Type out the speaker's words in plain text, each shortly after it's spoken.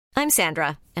I'm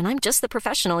Sandra, and I'm just the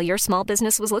professional your small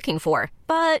business was looking for.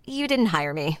 But you didn't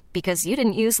hire me because you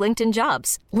didn't use LinkedIn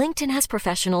Jobs. LinkedIn has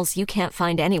professionals you can't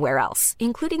find anywhere else,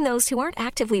 including those who aren't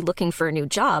actively looking for a new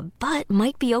job, but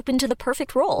might be open to the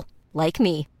perfect role, like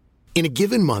me. In a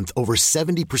given month, over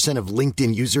 70% of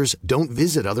LinkedIn users don't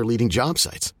visit other leading job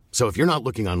sites. So if you're not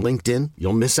looking on LinkedIn,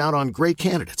 you'll miss out on great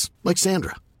candidates like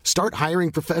Sandra. Start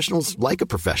hiring professionals like a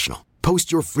professional.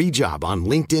 Post your free job on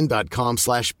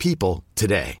linkedin.com/people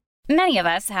today. Many of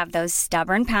us have those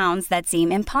stubborn pounds that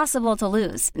seem impossible to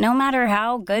lose, no matter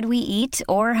how good we eat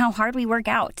or how hard we work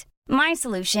out. My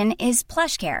solution is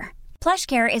PlushCare.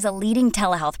 PlushCare is a leading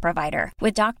telehealth provider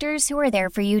with doctors who are there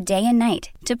for you day and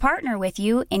night to partner with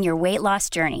you in your weight loss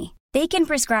journey. They can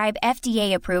prescribe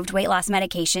FDA-approved weight loss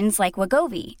medications like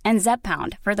Wegovy and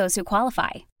Zepbound for those who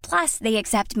qualify. Plus, they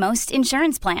accept most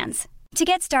insurance plans. To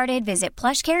get started, visit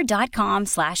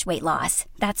plushcare.com/weightloss.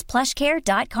 That's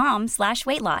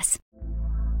plushcare.com/weightloss.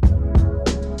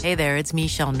 Hey there, it's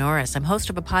Michelle Norris. I'm host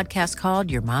of a podcast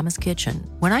called Your Mama's Kitchen.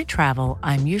 When I travel,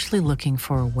 I'm usually looking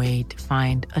for a way to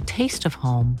find a taste of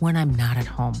home when I'm not at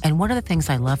home. And one of the things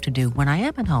I love to do when I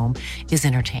am at home is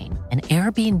entertain. And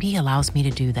Airbnb allows me to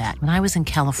do that. When I was in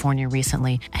California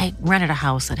recently, I rented a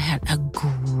house that had a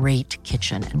great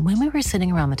kitchen. And when we were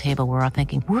sitting around the table, we were all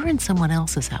thinking, we're in someone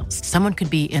else's house. Someone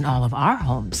could be in all of our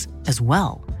homes as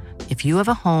well. If you have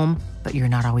a home, but you're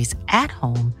not always at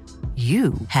home,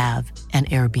 you have an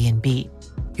Airbnb.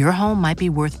 Your home might be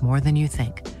worth more than you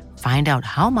think. Find out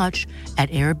how much at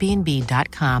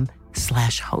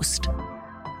airbnb.com/host.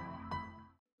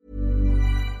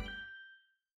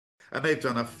 And they've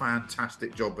done a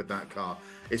fantastic job with that car.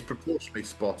 It's proportionally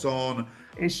spot on.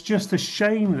 It's just a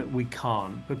shame that we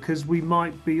can't, because we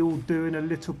might be all doing a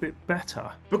little bit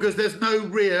better. Because there's no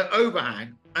rear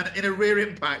overhang. And in a rear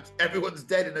impact, everyone's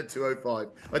dead in a 205.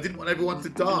 I didn't want everyone to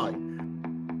die.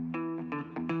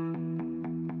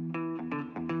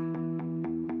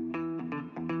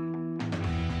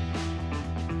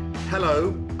 Hello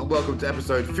and welcome to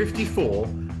episode 54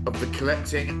 of the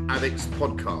Collecting Addicts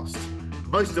podcast.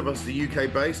 Most of us are UK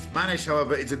based. Manish,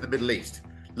 however, is in the Middle East.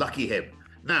 Lucky him.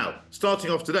 Now,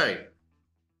 starting off today,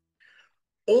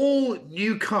 all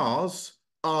new cars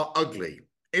are ugly.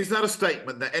 Is that a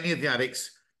statement that any of the addicts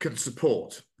can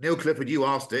support? Neil Clifford, you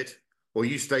asked it, or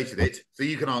you stated it, so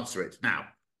you can answer it now.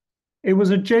 It was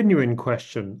a genuine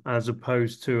question as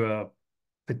opposed to a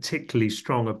particularly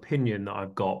strong opinion that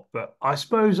I've got, but I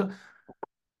suppose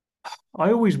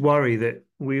I always worry that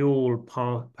we all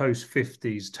post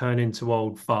 50s turn into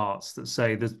old farts that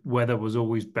say the weather was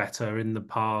always better in the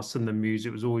past and the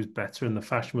music was always better and the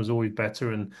fashion was always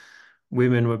better and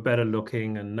women were better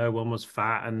looking and no one was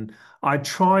fat. And I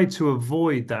try to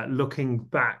avoid that looking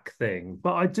back thing,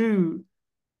 but I do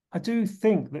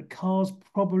think that cars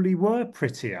probably were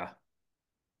prettier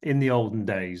in the olden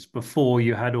days before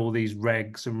you had all these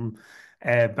regs and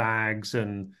airbags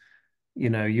and, you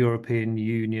know, European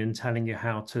Union telling you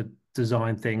how to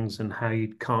design things and how you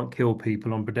can't kill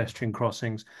people on pedestrian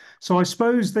crossings. So I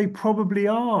suppose they probably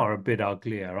are a bit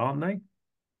uglier, aren't they?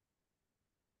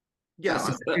 Yeah,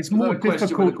 it's more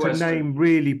difficult to name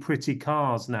really pretty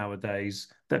cars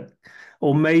nowadays.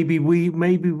 Or maybe we,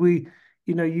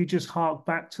 you know, you just hark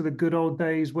back to the good old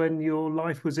days when your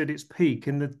life was at its peak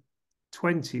in the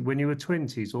when you were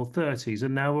 20s or 30s,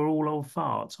 and now we're all old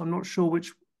farts. I'm not sure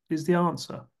which is the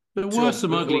answer. There were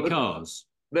some ugly cars.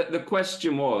 The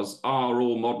question was, are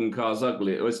all modern cars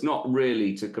ugly? It was not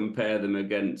really to compare them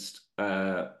against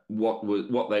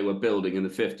what they were building in the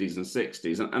 50s and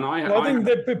 60s. And I think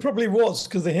that it probably was,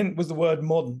 because the hint was the word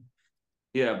modern.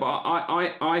 Yeah, but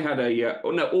I had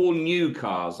all new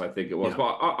cars, I think it was. Yeah.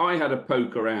 But I had a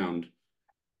poke around.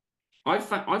 I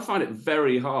find it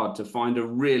very hard to find a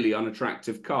really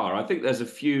unattractive car. I think there's a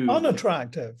few...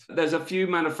 Unattractive? There's a few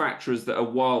manufacturers that are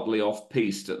wildly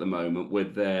off-piste at the moment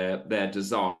with their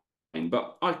design,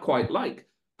 but I quite like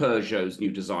Peugeot's new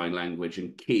design language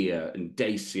and Kia and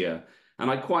Dacia,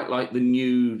 and I quite like the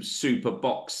new super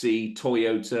boxy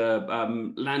Toyota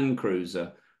Land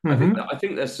Cruiser. Mm-hmm. I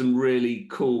think there's some really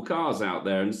cool cars out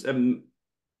there, and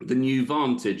the new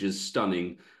Vantage is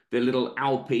stunning. The little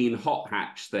Alpine hot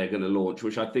hatch they're going to launch,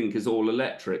 which I think is all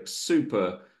electric,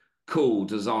 super cool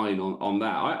design on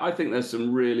that. I think there's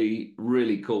some really,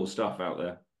 really cool stuff out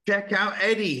there. Check out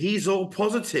Eddie. He's all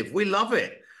positive. We love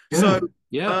it. Yeah. So,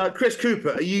 Chris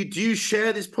Cooper, do you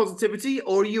share this positivity,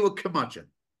 or are you a curmudgeon?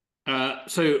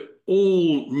 So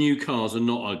all new cars are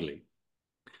not ugly.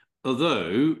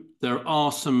 Although there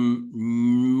are some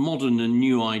modern and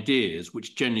new ideas,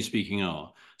 which generally speaking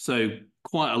are. So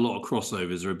quite a lot of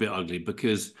crossovers are a bit ugly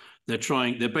because they're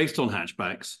based on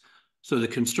hatchbacks. So they're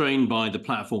constrained by the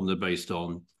platform they're based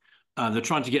on. They're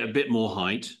trying to get a bit more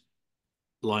height,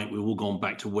 like we've all gone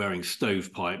back to wearing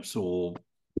stovepipes or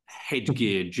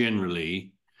headgear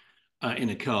generally in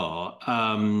a car.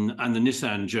 And the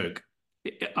Nissan joke.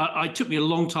 It took me a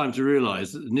long time to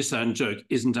realize that the Nissan joke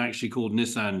isn't actually called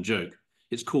Nissan joke.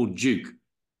 It's called Duke.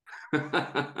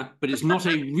 But it's not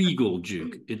a regal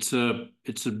Duke. It's a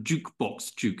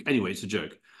jukebox Duke. Anyway, it's a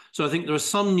joke. So I think there are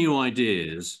some new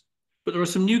ideas, but there are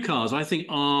some new cars I think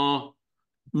are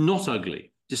not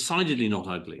ugly, decidedly not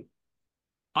ugly.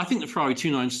 I think the Ferrari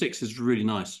 296 is really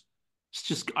nice. It's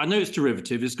just, I know it's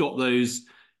derivative. It's got those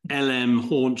LM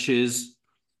haunches,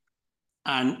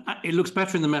 and it looks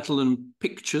better in the metal than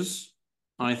pictures,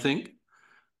 I think.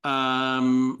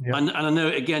 And I know,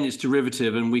 again, it's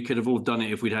derivative, and we could have all done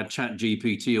it if we'd had Chat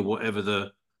GPT or whatever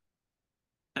the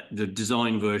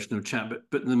design version of Chat.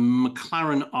 But the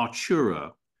McLaren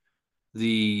Artura,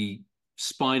 the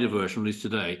Spider version released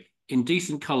today, in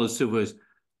decent colours, silvers,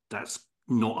 that's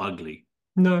not ugly.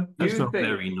 No, that's not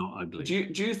very not ugly. Do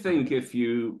you think if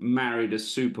you married a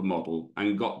supermodel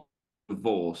and got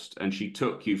divorced and she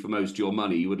took you for most of your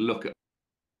money, you would look at...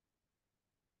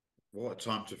 What a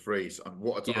time to freeze. And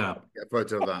what a time Yeah. to get a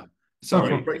photo of that.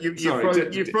 Sorry.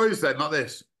 You froze there, not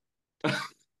this.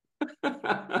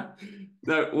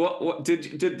 No, what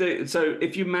did they... So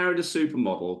if you married a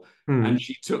supermodel and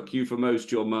she took you for most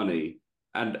of your money,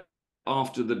 and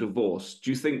after the divorce,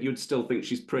 do you think you'd still think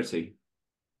she's pretty?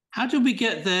 How did we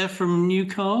get there from new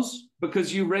cars?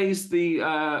 Because you raised the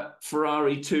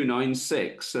Ferrari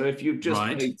 296. So if you've just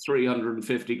paid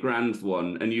 350 grand for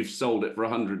one and you've sold it for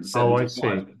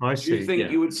 175, I see. Do you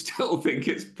think you would still think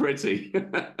it's pretty?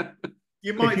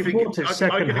 You might if you think bought it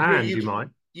second hand, you might.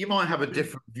 You might have a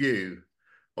different view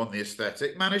on the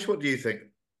aesthetic. Manish, what do you think?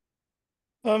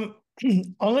 I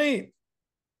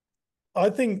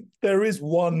think there is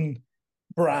one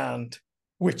brand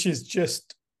which is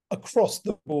just across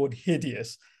the board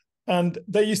hideous. And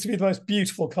they used to be the most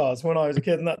beautiful cars when I was a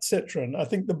kid, and that's Citroen. I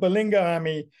think the Berlingo,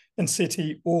 Ami, and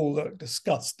City all look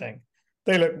disgusting.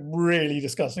 They look really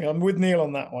disgusting. I'm with Neil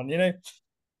on that one. You know,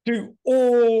 do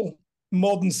all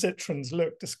modern Citroens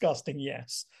look disgusting?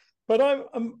 Yes, but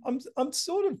I'm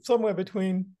sort of somewhere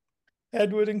between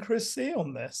Edward and Chris C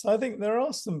on this. I think there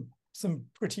are some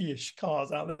pretty-ish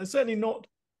cars out there. They're certainly not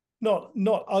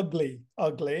ugly.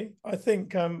 I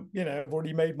think I've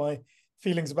already made my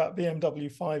feelings about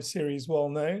BMW 5 Series well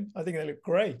known. I think they look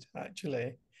great,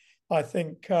 actually. I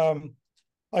think I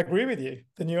agree with you.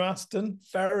 The new Aston,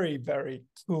 very, very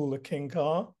cool looking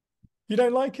car. You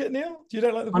don't like it, Neil? You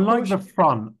don't like the proportion? I like the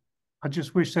front. I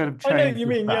just wish they'd have changed. I know what you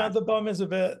mean. Yeah, the bum is a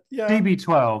bit. Yeah.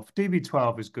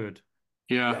 DB12 is good.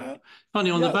 Yeah. Funny,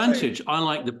 on the Vantage, I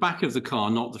like the back of the car,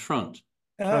 not the front.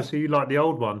 Oh, so you like the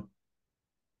old one?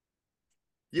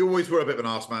 You always were a bit of an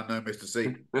arse man, no, Mr.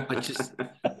 C.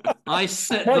 I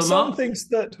set My them son up. thinks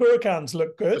that Huracans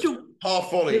look good.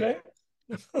 Half volley. You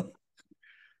know?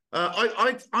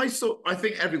 I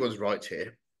think everyone's right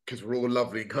here because we're all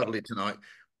lovely and cuddly tonight.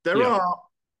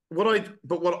 What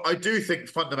I do think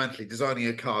fundamentally designing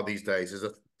a car these days is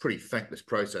a pretty thankless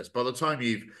process. By the time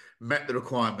you've met the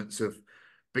requirements of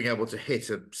being able to hit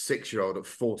a 6-year-old at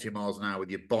 40 miles an hour with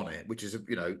your bonnet, which is,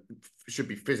 should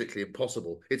be physically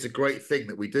impossible. It's a great thing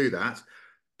that we do that,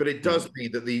 but it does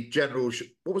mean that the general...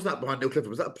 What was that behind Neil Clifford?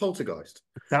 Was that a poltergeist?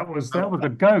 That was a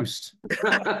ghost.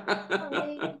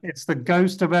 It's the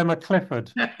ghost of Emma Clifford.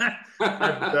 Sorry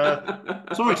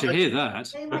to hear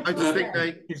that. I just think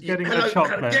he's getting a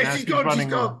chocolate. Yes, she's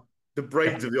gone. The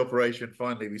brains of the operation.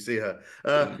 Finally, we see her.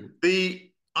 I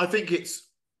think it's...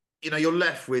 you're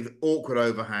left with awkward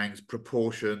overhangs,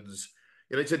 proportions.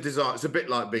 It's a design. It's a bit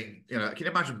like being, can you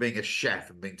imagine being a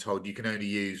chef and being told you can only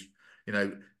use,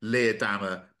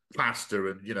 Leerdammer pasta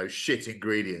and, shit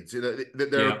ingredients?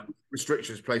 There are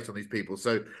restrictions placed on these people.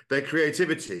 So their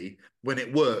creativity, when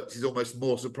it works, is almost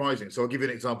more surprising. So I'll give you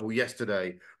an example.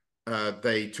 Yesterday,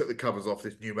 they took the covers off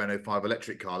this new Renault 5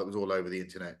 electric car that was all over the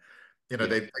internet.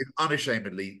 They've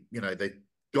unashamedly, they've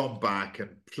gone back and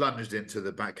plunged into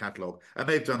the back catalogue, and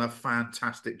they've done a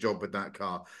fantastic job with that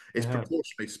car. It's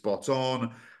proportionally spot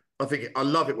on. I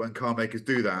love it when car makers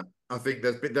do that. I think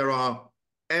there are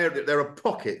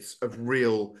pockets of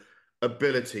real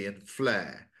ability and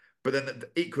flair, but then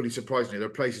equally surprisingly, there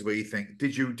are places where you think,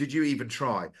 did you even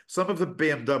try? Some of the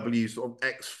BMW sort of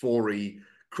X4-y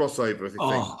crossover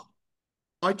thing.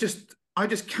 I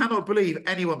just cannot believe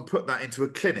anyone put that into a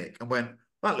clinic and went,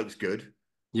 that looks good.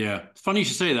 Yeah. Funny you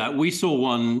should say that. We saw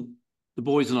one, the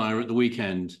boys and I are at the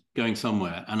weekend going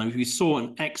somewhere, and we saw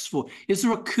an X4. Is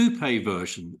there a coupe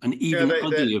version, an even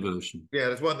uglier version? Yeah,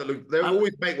 there's one that looks. They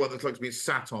always make one that looks like it's been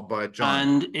sat on by a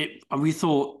giant. And we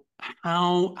thought,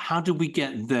 how did we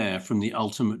get there from the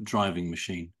ultimate driving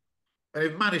machine? And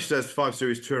if Mannish says 5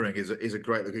 Series Touring is a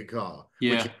great looking car,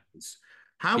 yeah. Which it is,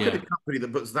 how can a company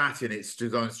that puts that in its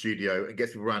design studio and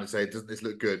gets people around and say, doesn't this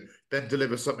look good, then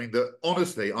deliver something that,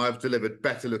 honestly, I've delivered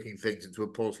better looking things into a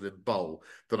porcelain bowl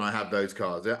than I have those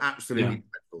cars. They're absolutely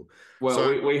dreadful. Well,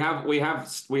 so,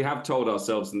 we have told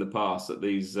ourselves in the past that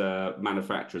these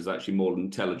manufacturers are actually more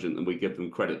intelligent than we give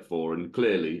them credit for, and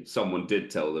clearly someone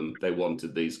did tell them they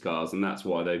wanted these cars, and that's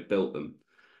why they built them.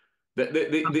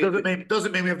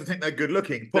 Doesn't mean we have to think they're good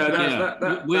looking.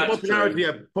 Popularity,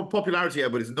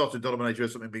 but it's not a denominator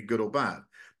of something being good or bad.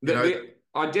 The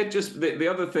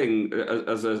other thing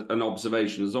as an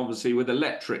observation is obviously with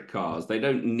electric cars, they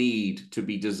don't need to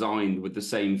be designed with the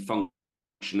same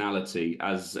functionality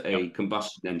as a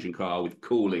combustion engine car with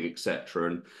cooling, etc.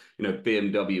 And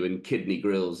BMW and kidney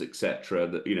grills, etc.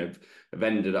 that have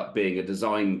ended up being a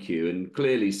design queue. And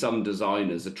clearly, some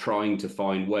designers are trying to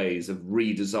find ways of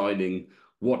redesigning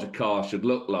what a car should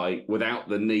look like without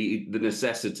the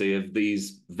necessity of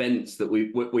these vents that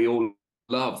we all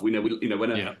love. When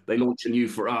they launch a new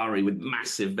Ferrari with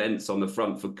massive vents on the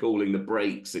front for cooling the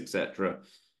brakes, etc.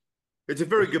 It's a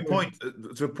very good point.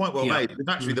 To a point well made. Because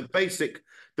actually,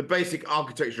 the basic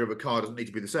architecture of a car doesn't need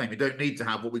to be the same. You don't need to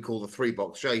have what we call the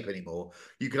 3-box shape anymore.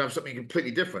 You can have something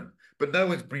completely different. But no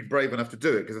one's been brave enough to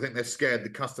do it because I think they're scared the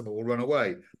customer will run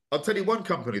away. I'll tell you one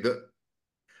company that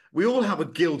we all have a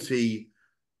guilty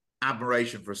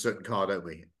admiration for a certain car, don't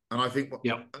we? And I think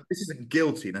this isn't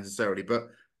guilty necessarily, but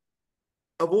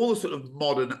of all the sort of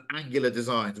modern angular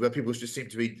designs where people just seem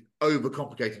to be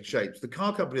overcomplicating shapes, the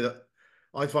car company that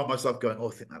I find myself going, I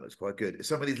think that looks quite good. It's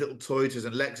some of these little Toyotas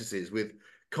and Lexuses with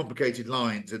complicated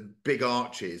lines and big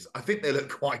arches. I think they look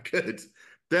quite good.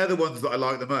 They're the ones that I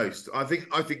like the most. I think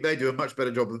they do a much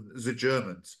better job than the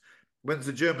Germans. When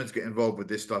the Germans get involved with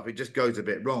this stuff, it just goes a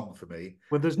bit wrong for me.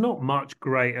 Well, there's not much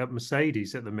great at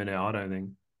Mercedes at the minute, I don't think.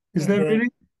 Is there really?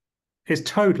 It's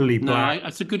totally black. No,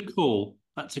 that's a good call.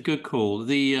 That's a good call.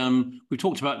 We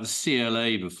talked about the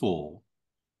CLA before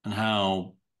and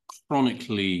how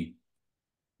chronically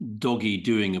doggy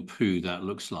doing a poo that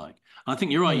looks like. I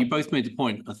think you're right. You both made the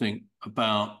point, I think,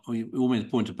 you all made the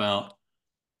point about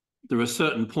there are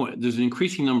certain points, there's an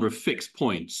increasing number of fixed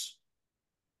points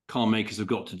car makers have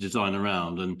got to design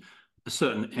around, and a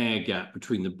certain air gap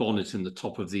between the bonnet and the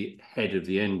top of the head of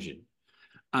the engine.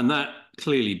 And that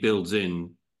clearly builds in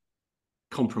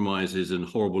compromises and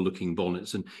horrible looking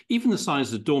bonnets. And even the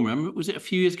size of the door mirror, was it a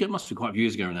few years ago? It must be quite a few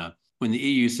years ago now, when the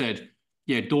EU said,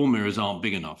 door mirrors aren't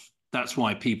big enough. That's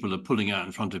why people are pulling out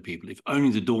in front of people. If only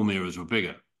the door mirrors were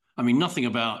bigger. I mean, nothing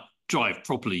about drive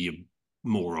properly, you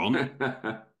moron.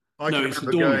 It's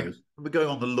the door mirrors. We're going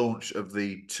on the launch of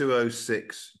the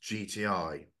 206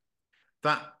 GTI.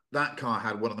 That car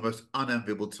had one of the most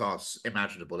unenviable tasks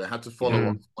imaginable. It had to follow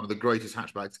one of the greatest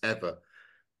hatchbacks ever.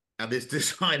 And this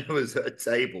designer was at a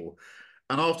table.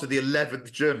 And after the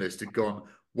 11th journalist had gone,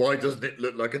 why doesn't it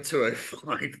look like a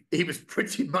 205? He was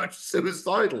pretty much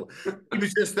suicidal. He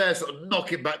was just there sort of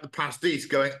knocking back the pastis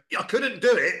going, I couldn't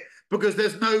do it because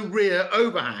there's no rear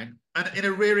overhang. And in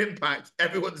a rear impact,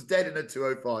 everyone's dead in a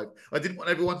 205. I didn't want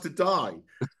everyone to die.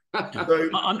 So,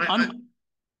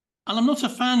 I'm not a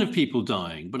fan of people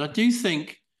dying, but I do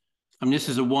think, this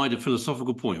is a wider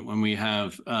philosophical point when we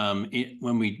have,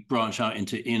 when we branch out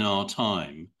into In Our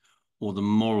Time or the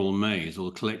moral maze or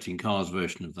the collecting cars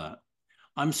version of that.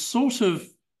 I'm sort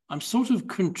of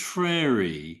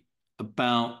contrary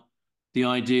about the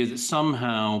idea that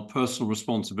somehow personal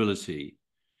responsibility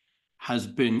has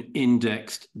been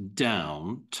indexed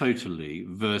down totally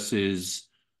versus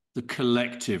the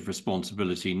collective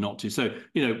responsibility not to. So,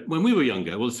 when we were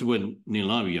younger, well, this is when Neil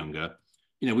and I were younger,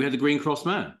 we had the Green Cross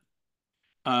Man,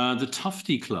 the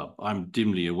Tufty Club, I'm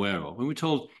dimly aware of. And we're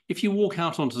told if you walk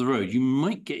out onto the road, you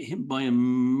might get hit by a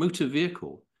motor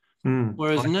vehicle.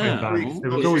 Whereas now, it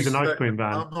was always an ice cream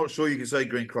van. I'm not sure you can say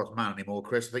Green Cross Man anymore,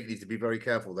 Chris. I think you need to be very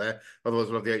careful there.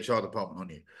 Otherwise, we'll have the HR department on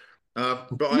you.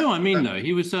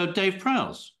 He was Dave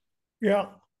Prowse. Yeah.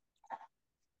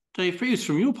 Dave Prowse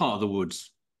from your part of the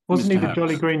woods. Wasn't he the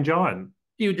Jolly Green Giant?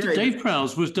 Dave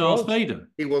Prowse was Darth Vader.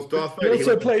 He was Darth Vader. He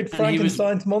also played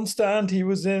Frankenstein's monster, and he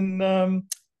was in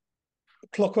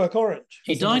Clockwork Orange.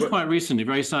 He died quite recently,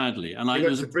 very sadly. And there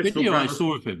was a video I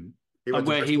saw of him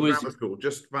where he was school,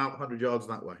 just about 100 yards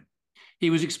that way. He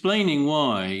was explaining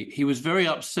why he was very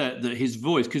upset that his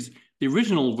voice, because the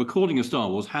original recording of Star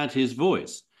Wars had his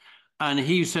voice. And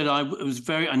he said, I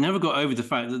never got over the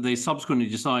fact that they subsequently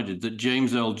decided that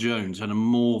James Earl Jones had a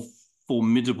more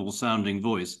formidable sounding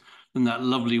voice than that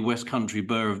lovely West Country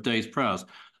burr of Days Prowse.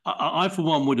 I, for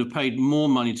one, would have paid more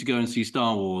money to go and see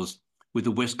Star Wars with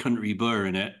the West Country burr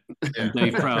in it and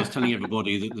Dave Prowse telling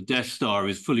everybody that the Death Star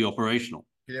is fully operational.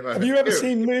 Have you ever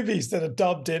seen movies that are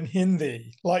dubbed in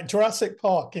Hindi? Like Jurassic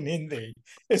Park in Hindi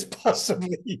is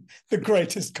possibly the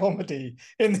greatest comedy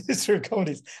in the history of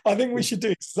comedies. I think we should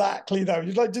do exactly that.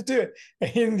 You'd like to do it, a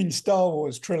Hindi Star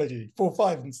Wars trilogy, 4,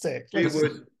 5, and 6.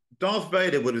 Darth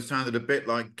Vader would have sounded a bit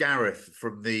like Gareth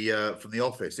from the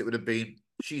Office. It would have been,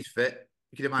 she's fit.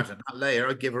 You can imagine that Leia.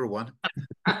 I'd give her a one.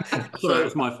 So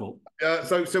that's my fault.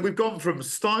 So we've gone from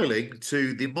styling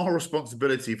to the moral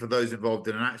responsibility for those involved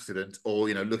in an accident, or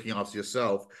looking after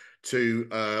yourself, to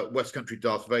West Country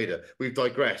Darth Vader. We've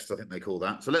digressed, I think they call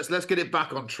that. So let's get it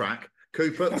back on track.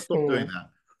 Cooper, stop doing that.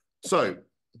 So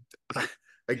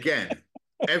again,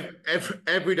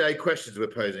 everyday questions we're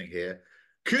posing here.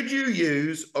 Could you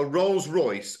use a Rolls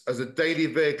Royce as a daily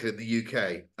vehicle in the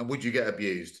UK, and would you get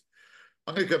abused?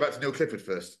 I'm going to go back to Neil Clifford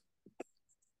first.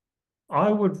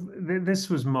 I would. This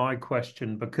was my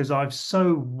question because I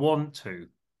so want to.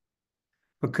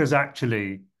 Because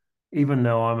actually, even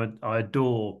though I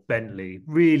adore Bentley,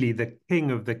 really the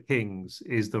king of the kings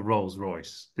is the Rolls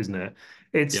Royce, isn't it?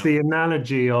 It's the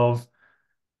analogy of,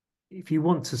 if you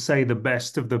want to say the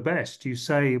best of the best, you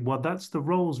say, well, that's the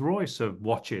Rolls Royce of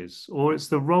watches, or it's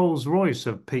the Rolls Royce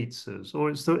of pizzas, or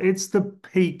it's the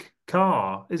peak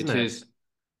car, isn't it? It is.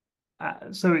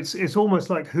 So it's almost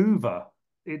like Hoover.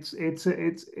 It's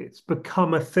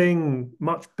become a thing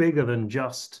much bigger than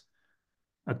just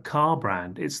a car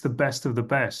brand. It's the best of the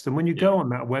best. And when you go on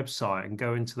that website and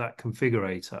go into that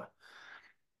configurator,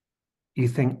 you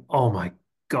think, oh my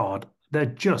God, they're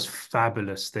just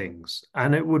fabulous things.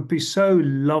 And it would be so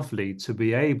lovely to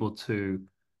be able to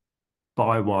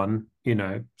buy one,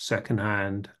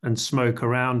 secondhand and smoke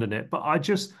around in it. But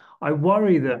I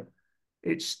worry that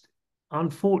it's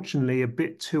unfortunately a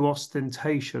bit too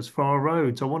ostentatious for our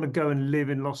roads. I want to go and live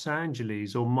in Los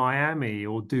Angeles or Miami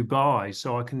or Dubai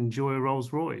so I can enjoy a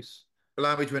Rolls Royce.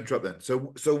 Allow me to interrupt then.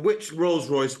 So which Rolls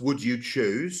Royce would you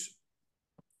choose?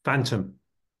 Phantom.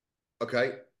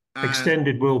 Okay.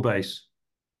 Extended wheelbase.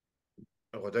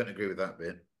 Oh, I don't agree with that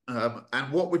bit. And how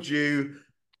would you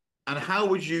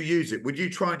use it? Would you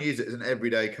try and use it as an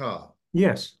everyday car?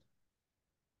 Yes.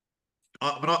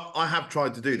 I have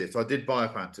tried to do this. I did buy a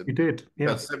Phantom. You did, yeah.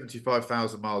 Had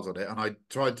 75,000 miles on it, and I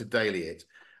tried to daily it.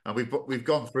 And we've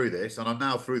gone through this, and I'm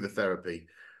now through the therapy.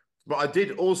 But I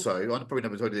did also, I probably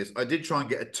never told you this, I did try and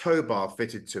get a tow bar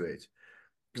fitted to it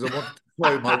because I wanted to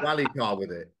tow my rally car with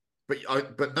it.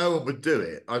 But no one would do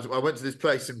it. I went to this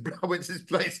place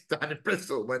down in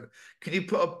Bristol. And went, can you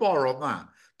put a bar on that?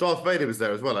 Darth Vader was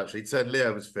there as well. Actually, said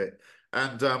Leo was fit,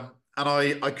 and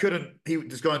I couldn't.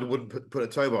 This guy wouldn't put a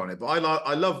tow bar on it. But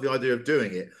I love the idea of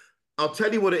doing it. I'll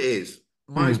tell you what it is.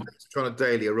 My experience trying to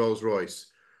daily a Rolls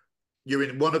Royce. You're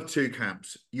in one of two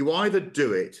camps. You either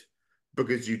do it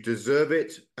because you deserve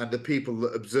it, and the people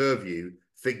that observe you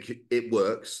think it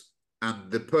works, and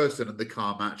the person and the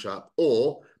car match up,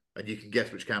 or, and you can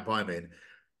guess which camp I'm in,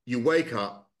 you wake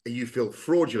up and you feel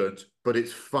fraudulent, but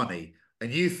it's funny.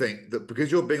 And you think that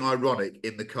because you're being ironic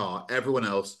in the car, everyone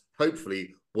else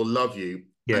hopefully will love you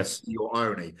and see your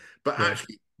irony. But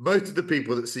actually, most of the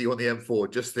people that see you on the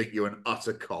M4 just think you're an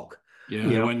utter cock. Yeah,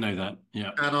 they won't know that.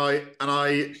 Yeah. And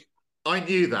I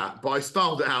knew that, but I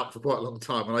styled it out for quite a long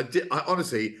time. And I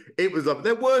honestly, it was like,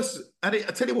 they're worse. And I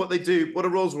tell you what they do, what a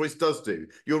Rolls Royce does do.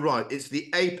 You're right. It's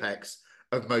the apex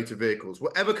of motor vehicles.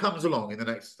 Whatever comes along in the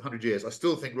next 100 years, I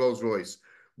still think Rolls Royce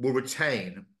will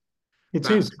retain that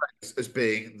place as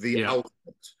being the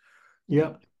ultimate.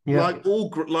 Yeah. Like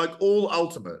all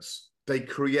ultimates, they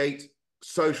create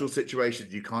social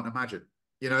situations you can't imagine.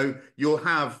 You'll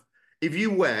have, if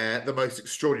you wear the most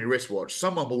extraordinary wristwatch,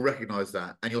 someone will recognize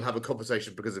that and you'll have a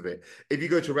conversation because of it. If you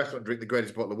go to a restaurant and drink the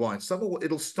greatest bottle of wine,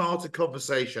 it'll start a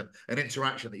conversation, an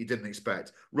interaction that you didn't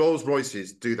expect. Rolls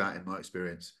Royces do that in my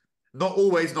experience. Not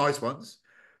always nice ones,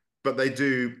 but they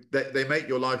do. They make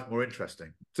your life more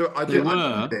interesting. So I do.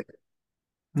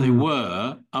 They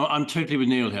were. I'm totally with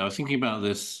Neil here. I was thinking about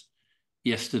this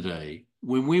yesterday.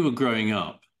 When we were growing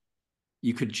up,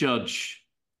 you could judge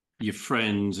your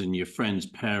friends and your friends'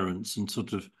 parents and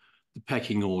sort of the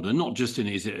pecking order, not just in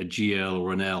is it a GL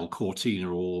or an L,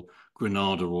 Cortina or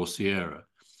Granada or Sierra,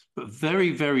 but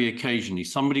very, very occasionally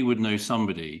somebody would know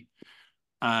somebody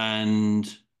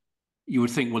and you would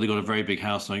think, well, they've got a very big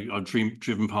house. I've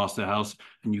driven past their house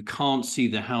and you can't see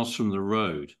the house from the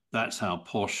road. That's how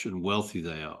posh and wealthy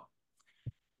they are.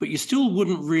 but you still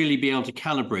wouldn't really be able to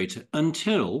calibrate it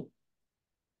until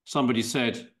somebody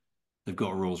said they've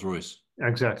got a Rolls Royce.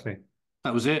 Exactly.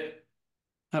 That was it.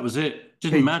 That was it.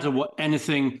 Didn't matter what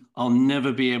anything, I'll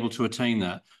never be able to attain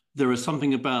that. There was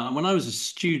something about, when I was a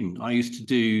student, I used to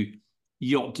do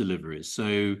yacht deliveries.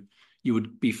 So you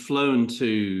would be flown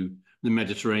to the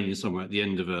Mediterranean somewhere at the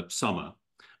end of a summer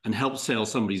and help sail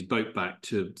somebody's boat back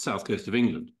to the south coast of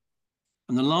England.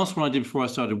 And the last one I did before I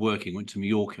started working, went to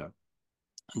Mallorca.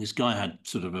 And this guy had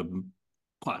sort of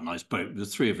quite a nice boat. There were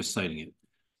 3 of us sailing it.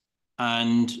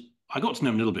 And I got to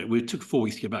know him a little bit. We took 4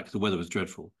 weeks to get back because the weather was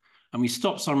dreadful. And we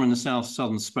stopped somewhere in the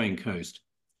southern Spain coast.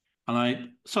 And I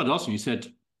started asking him, he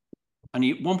said, and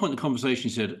at one point in the conversation, he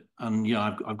said, and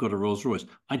yeah, I've got a Rolls Royce.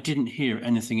 I didn't hear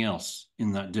anything else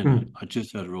in that dinner. I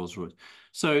just heard a Rolls Royce.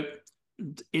 So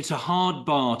it's a hard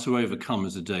bar to overcome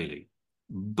as a daily.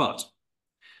 But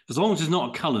as long as it's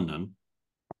not a Cullinan,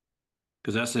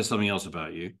 because that says something else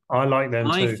about you. I like them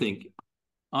too.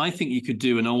 I think you could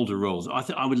do an older Rolls.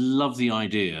 I would love the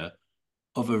idea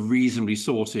of a reasonably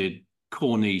sorted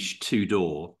Corniche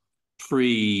 2-door,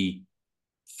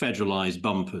 pre-federalized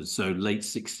bumpers. So late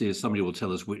 60s, somebody will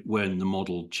tell us when the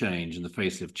model changed and the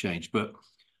facelift changed. But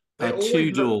a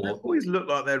 2-door... They always look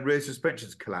like their rear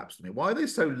suspension's collapsed to me. Why are they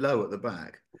so low at the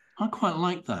back? I quite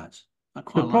like that. The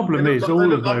problem is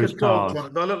all of those cars.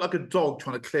 They look like a dog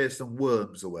trying to clear some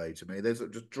worms away to me. They're sort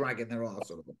of just dragging their arse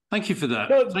on them. Thank you for that.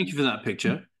 Thank you for that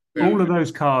picture. All of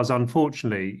those cars,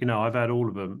 unfortunately, I've had all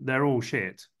of them. They're all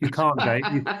shit. You can't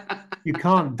you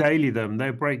can't daily them. They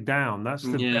break down. That's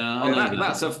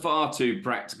that's a far too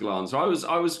practical answer. I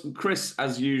was Chris,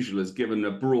 as usual, has given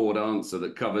a broad answer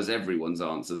that covers everyone's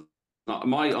answer.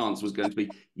 My answer was going to be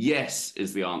yes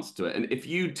is the answer to it. And if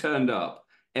you turned up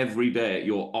every day at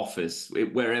your office,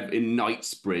 wherever in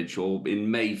Knightsbridge or in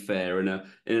Mayfair, in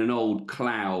an old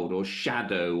Cloud or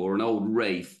Shadow or an old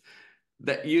Wraith,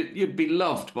 that you'd be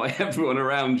loved by everyone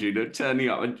around you, turning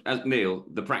up. And as Neil,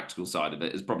 the practical side of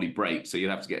it is probably break, so you'd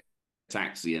have to get a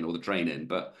taxi in or the train in.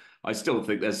 But I still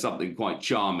think there's something quite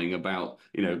charming about,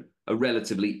 a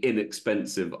relatively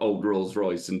inexpensive old Rolls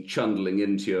Royce and chundling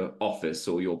into your office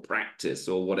or your practice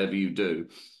or whatever you do.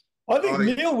 I think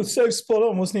Neil was so spot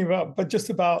on, wasn't he,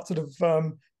 about sort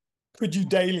of could you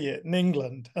daily it in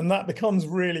England? And that becomes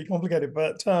really complicated.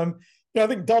 But I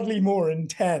think Dudley Moore in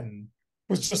 10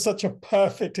 was just such a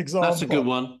perfect example. That's a good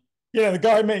one. The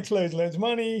guy makes loads of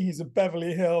money. He's a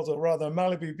Beverly Hills or rather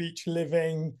Malibu Beach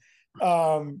living,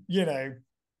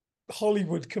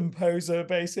 Hollywood composer,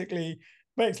 basically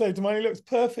makes loads of money, looks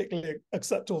perfectly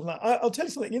acceptable. Now, I'll tell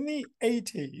you something, in the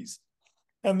 80s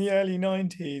and the early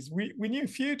 90s, we knew a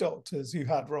few doctors who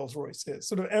had Rolls Royces,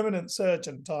 sort of eminent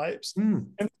surgeon types, and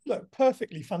look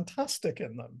perfectly fantastic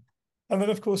in them. And then,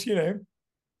 of course,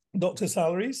 doctor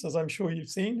salaries, as I'm sure you've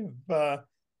seen,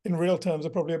 in real terms, are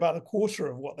probably about a quarter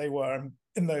of what they were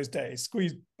in those days,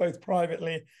 squeezed both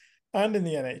privately and in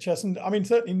the NHS. And I mean,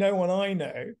 certainly no one I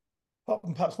know, apart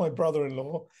from perhaps my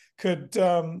brother-in-law, could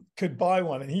buy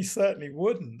one, and he certainly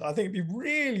wouldn't. I think it'd be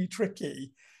really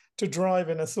tricky to drive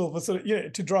in a silver,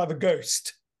 to drive a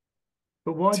Ghost.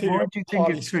 But why do you think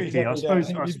it's tricky? I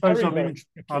suppose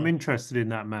I'm interested in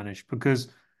that, Manish, because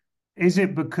is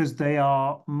it because they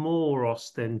are more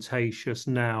ostentatious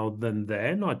now than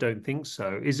then? I don't think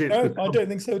so. Is it? No, I don't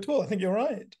think so at all. I think you're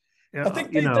right. Yeah, I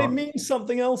think they mean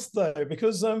something else, though,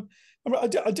 because I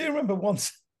do remember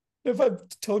once, if I've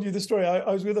told you the story,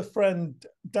 I was with a friend,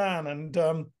 Dan,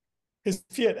 and his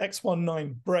Fiat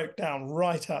X19 broke down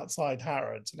right outside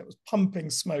Harrods, and it was pumping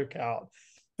smoke out.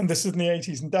 And this is in the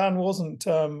 80s, and Dan wasn't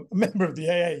a member of the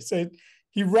AA, so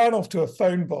he ran off to a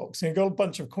phone box and he got a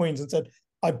bunch of coins and said,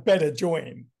 I better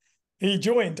join. He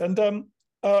joined, and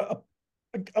a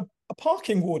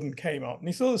parking warden came up and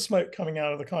he saw the smoke coming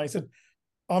out of the car. He said,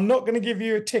 I'm not going to give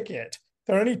you a ticket.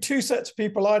 There are only 2 sets of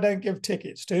people I don't give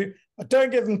tickets to. I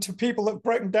don't give them to people that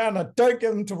break them down. I don't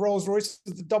give them to Rolls Royce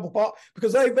with the double park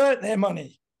because they've earned their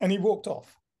money. And he walked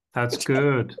off. That's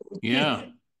good. Yeah.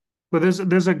 Well, there's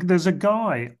a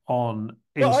guy on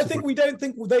Instagram. Well, I think we don't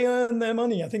think they earn their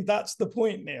money. I think that's the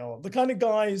point, Neil. The kind of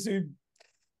guys who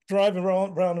drive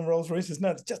around in Rolls Royces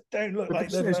now just don't look like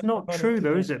they're. It's not true,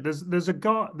 though, is it? There's a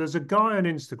guy on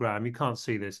Instagram. You can't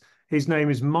see this. His name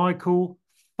is Michael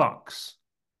Fux,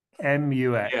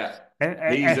 MUX. Yeah.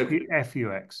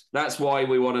 FUX. That's why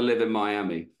we want to live in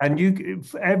Miami. And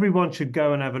everyone should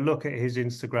go and have a look at his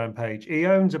Instagram page. He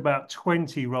owns about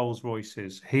 20 Rolls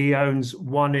Royces. He owns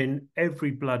one in every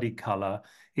bloody colour.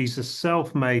 He's a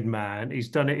self-made man. He's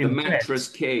done it in the mattress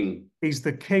king. He's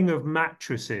the king of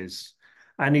mattresses.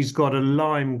 And he's got a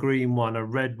lime green one, a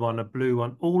red one, a blue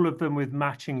one, all of them with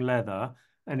matching leather.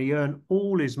 and he earned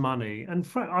all his money. And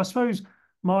I suppose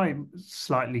my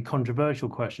slightly controversial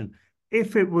question,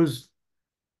 if it was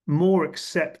more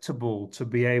acceptable to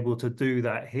be able to do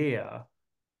that here,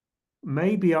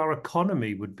 maybe our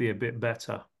economy would be a bit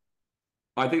better.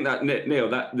 I think that, Neil,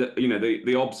 that you know,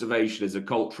 the observation is a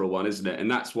cultural one, isn't it?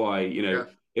 And that's why, you know,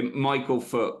 Michael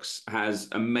Fuchs has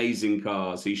amazing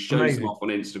cars. He shows them off on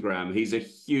Instagram. He's a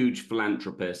huge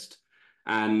philanthropist,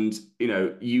 and you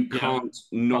know, you can't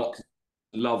not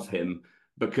love him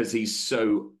because he's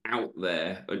so out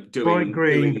there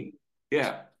doing.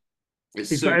 Yeah, it's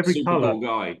he's got every super color. cool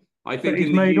guy. I think But he's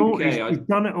in the UK, he's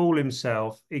done it all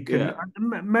himself. He can,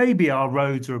 maybe our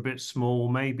roads are a bit small,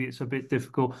 maybe it's a bit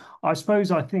difficult. I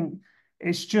think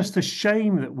it's just a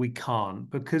shame that we can't,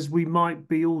 because we might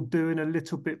be all doing a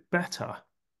little bit better.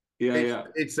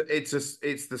 It's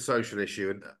the social issue,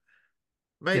 and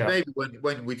maybe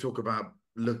when we talk about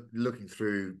looking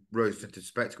through rose-tinted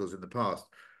spectacles in the past,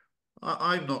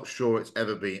 I'm not sure it's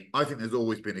ever been. I think there's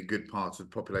always been a good part of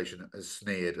the population that has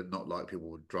sneered and not like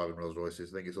people driving Rolls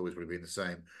Royces. I think it's always really been the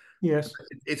same. Yes,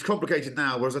 it's complicated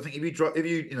now. Whereas I think if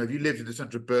you lived in the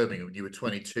centre of Birmingham and you were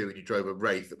 22 and you drove a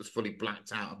Wraith that was fully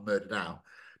blacked out and murdered out,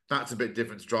 that's a bit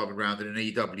different to driving around in an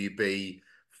EWB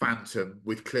Phantom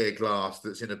with clear glass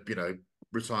that's in a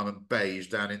retirement beige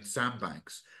down in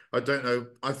Sandbanks. I don't know.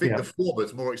 I think the former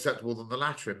is more acceptable than the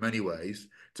latter in many ways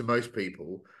to most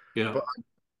people. Yeah, but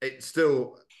it's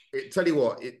still. Tell you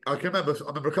what, I remember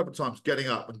a couple of times getting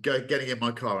up and getting in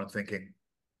my car and thinking,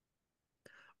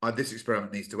 this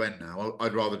experiment needs to end now.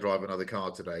 I'd rather drive another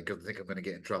car today because I think I'm going to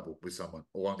get in trouble with someone,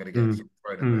 or I'm going to get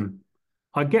thrown at me.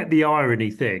 I get the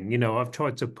irony thing. You know, I've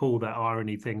tried to pull that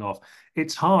irony thing off.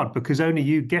 It's hard because only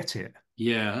you get it.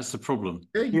 Yeah, that's the problem.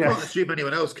 Yeah, you can't assume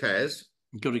anyone else cares.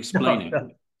 You've got to explain it.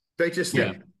 They just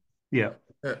think. Yeah.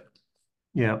 The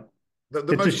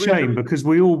it's a shame because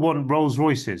we all want Rolls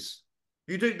Royces.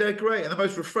 You do. They're great. And the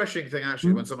most refreshing thing,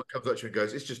 actually, when someone comes up to you and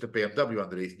goes, it's just a BMW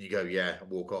underneath, and you go, yeah, and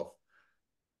walk off.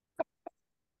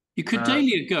 You could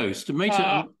daily a ghost.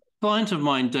 A client of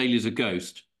mine daily's a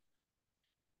ghost.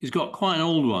 He's got quite an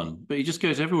old one, but he just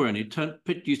goes everywhere. And he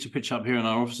used to pitch up here in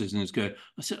our offices and just go.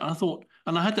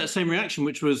 And I had that same reaction,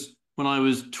 which was when I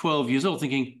was 12 years old,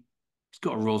 thinking, he's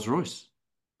got a Rolls Royce.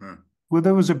 Well,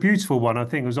 there was a beautiful one. I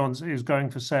think it was going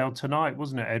for sale tonight,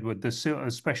 wasn't it, Edward? The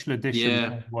special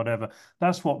edition, whatever.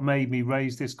 That's what made me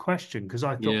raise this question, because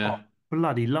I thought,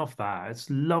 bloody love that. It's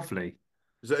lovely.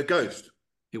 Is it a ghost?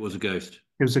 It was a ghost.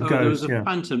 It was a ghost. There was a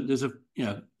Phantom. There's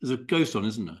a ghost on,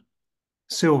 isn't there?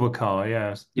 Silver car,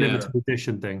 limited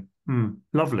edition thing.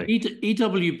 Lovely.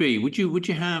 EWB. Would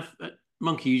you have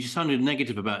Monkey? You sounded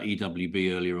negative about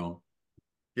EWB earlier on.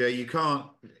 Yeah, you can't.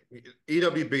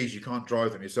 EWBs, you can't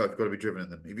drive them yourself. You've got to be driven in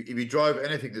them. If you drive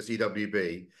anything that's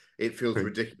EWB, it feels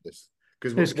ridiculous.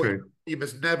 Because what you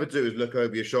must never do is look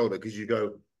over your shoulder, because you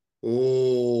go,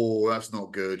 oh, that's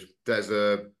not good. There's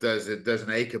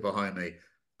an acre behind me.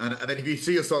 And then if you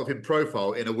see yourself in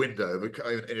profile in a window,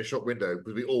 in a shop window,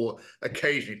 because we all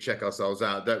occasionally check ourselves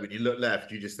out, don't we? When you look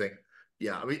left, you just think,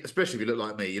 yeah, I mean, especially if you look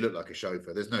like me, you look like a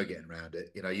chauffeur. There's no getting around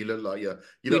it. You know, you look like you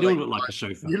don't look like a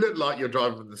chauffeur. You look like you're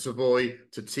driving from the Savoy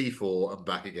to T4 and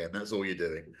back again. That's all you're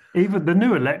doing. Even the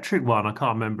new electric one, I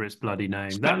can't remember its bloody name.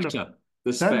 Spectre.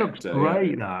 That looks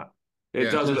great.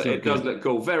 It does look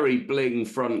cool. Very bling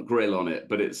front grille on it,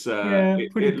 but it's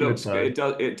it looks good.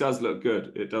 It does look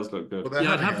good. It does look good. Well,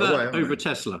 I'd have that over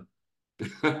Tesla.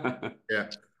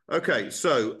 Yeah. Okay.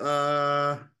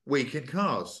 So week in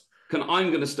cars. I'm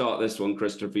going to start this one,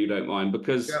 Christopher, if you don't mind,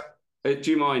 because do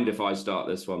you mind if I start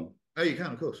this one? Oh, you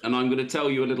can, of course. And I'm going to tell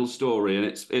you a little story, and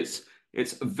it's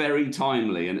very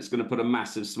timely, and it's going to put a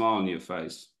massive smile on your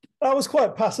face. That was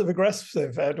quite passive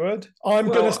aggressive, Edward. I'm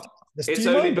going to start this. It's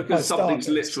only because something's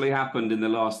literally happened in the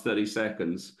last 30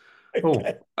 seconds.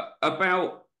 Okay.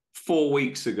 About 4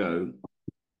 weeks ago,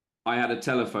 I had a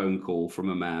telephone call from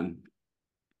a man,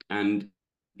 and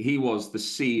he was the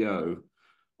CEO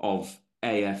of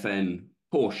AFN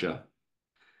Porsche,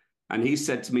 and he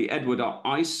said to me, Edward,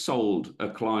 I sold a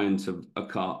client a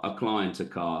car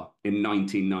in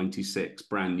 1996,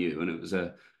 brand new, and it was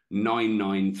a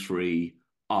 993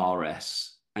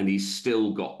 RS, and he's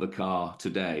still got the car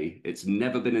today. It's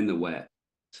never been in the wet.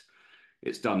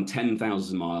 It's done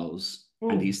 10,000 miles,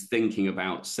 and he's thinking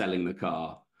about selling the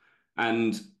car.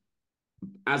 And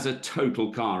as a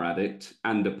total car addict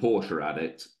and a Porsche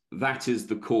addict, that is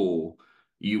the call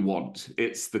you want.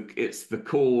 It's the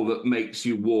call that makes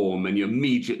you warm, and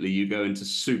you go into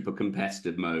super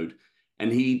competitive mode.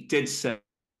 And he did say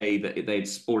that they'd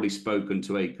already spoken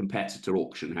to a competitor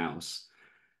auction house,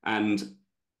 and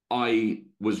I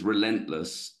was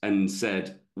relentless and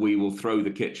said, we will throw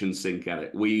the kitchen sink at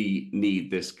it. We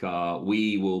need this car.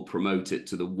 We will promote it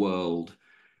to the world.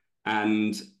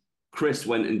 And Chris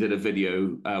went and did a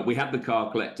video. We had the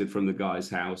car collected from the guy's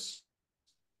house.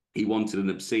 He wanted an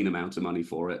obscene amount of money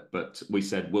for it, but we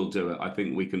said, we'll do it. I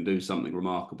think we can do something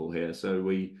remarkable here. So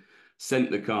we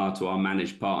sent the car to our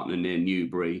managed partner near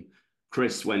Newbury.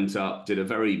 Chris went up, did a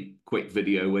very quick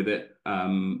video with it.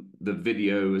 The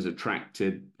video has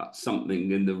attracted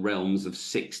something in the realms of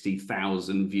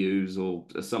 60,000 views or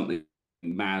something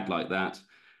mad like that.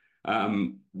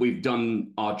 We've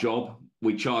done our job.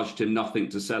 We charged him nothing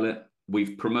to sell it.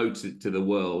 We've promoted it to the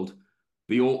world.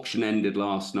 The auction ended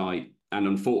last night, and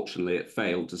unfortunately it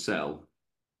failed to sell.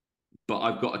 But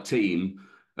I've got a team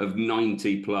of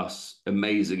 90 plus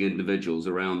amazing individuals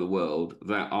around the world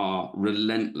that are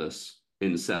relentless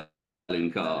in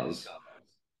selling cars.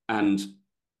 And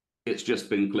it's just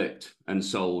been clipped and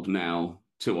sold now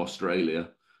to Australia.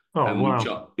 Oh, and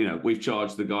wow. we've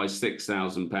charged the guy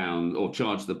 £6,000 or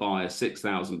charged the buyer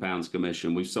 £6,000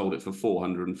 commission. We've sold it for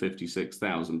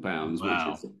 £456,000, Wow.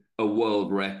 which is a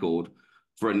world record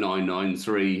for a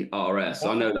 993 RS.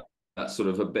 I know that's sort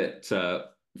of a bit for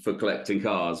collecting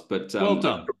cars, but Well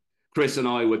done. Chris and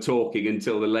I were talking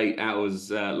until the late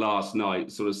hours last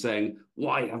night, sort of saying,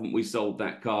 why haven't we sold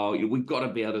that car? We've got to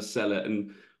be able to sell it.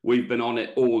 And we've been on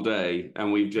it all day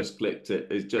and we've just clicked it.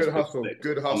 It's just good hustle.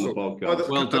 Good hustle. on the podcast.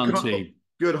 Well done, team.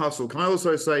 Good hustle. Can I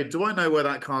also say, do I know where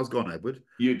that car's gone, Edward?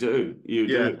 You do. You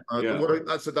do.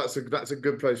 That's a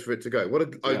good place for it to go. What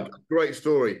a great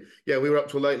story. Yeah, we were up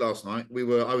till late last night.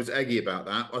 I was eggy about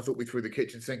that. I thought we threw the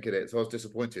kitchen sink at it, so I was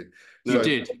disappointed. You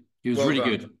did. It was really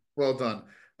good. Well done.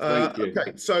 Thank you.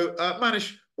 Okay, so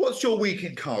Manish, what's your week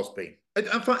in cars been? In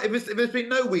fact, if there's been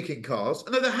no week in cars,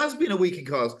 no, there has been a week in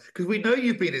cars because we know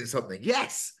you've been in something.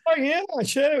 Yes. Oh yeah, I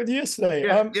shared it with you yesterday.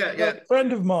 Yeah. A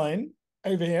friend of mine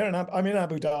over here, and I'm in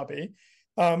Abu Dhabi.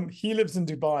 He lives in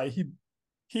Dubai.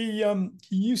 He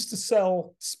used to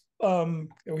sell.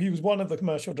 He was one of the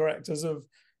commercial directors of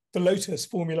the Lotus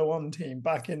Formula One team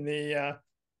back in the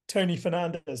Tony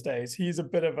Fernandez days. He's a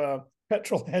bit of a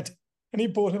petrol head, and he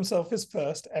bought himself his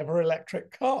first ever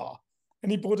electric car.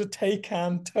 And he bought a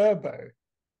Taycan Turbo.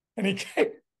 And he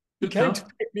came to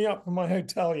pick me up from my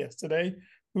hotel yesterday.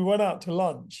 We went out to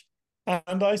lunch.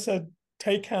 And I said,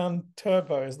 Taycan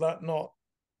Turbo, is that not?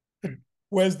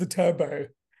 Where's the turbo?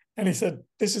 And he said,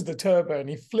 this is the turbo. And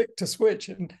he flicked a switch.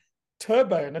 And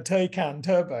turbo in a Taycan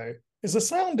Turbo is a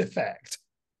sound effect.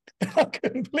 And I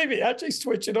couldn't believe it. He actually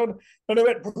switched it on. And it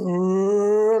went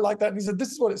like that. And he said,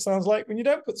 this is what it sounds like when you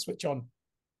don't put the switch on.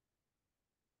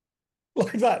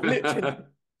 Like that, literally.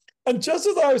 And just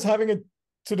as I was having a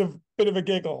sort of bit of a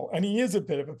giggle, and he is a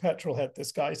bit of a petrol head,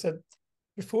 this guy said,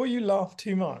 before you laugh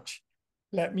too much,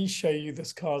 let me show you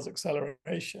this car's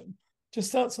acceleration.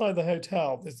 Just outside the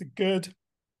hotel, there's a good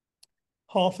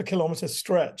half a kilometer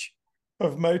stretch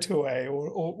of motorway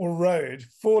or road,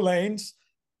 4 lanes.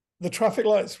 The traffic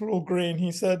lights were all green.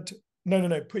 He said,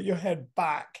 no, put your head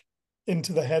back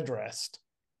into the headrest.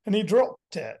 And he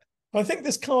dropped it. I think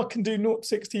this car can do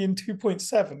 0-60 in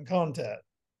 2.7, can't it?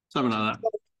 Something like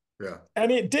that. Yeah.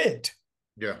 And it did.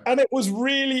 Yeah. And it was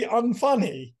really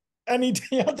unfunny. And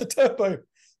he had the turbo.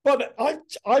 But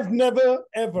I've never,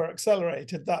 ever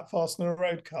accelerated that fast in a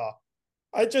road car.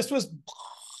 I just was...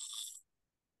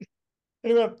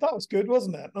 Anyway, that was good,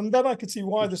 wasn't it? And then I could see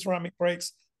why the ceramic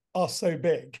brakes are so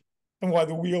big and why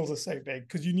the wheels are so big,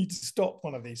 because you need to stop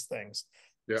one of these things.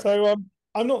 Yeah. So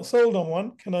I'm not sold on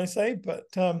one, can I say? But...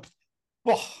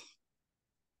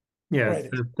 yeah,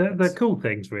 they're cool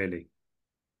things, really.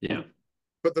 Yeah.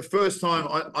 But the first time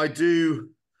I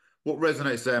do, what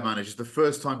resonates there, man, is just the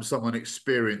first time someone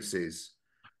experiences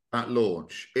that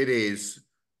launch. It's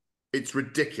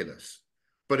ridiculous,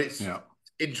 but it's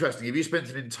interesting. If you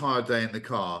spent an entire day in the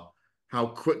car, how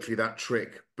quickly that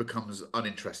trick becomes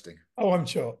uninteresting. Oh, I'm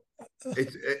sure.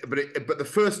 But the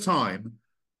first time,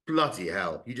 bloody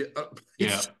hell,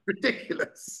 it's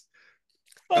ridiculous.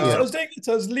 I was doing it.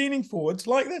 So I was leaning forwards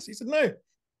like this. He said, "No,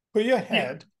 put your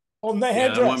head on the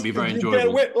headrest. That won't be very enjoyable. You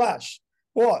get whiplash.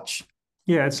 Watch."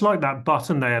 Yeah, it's like that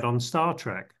button they had on Star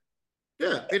Trek.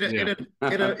 Yeah,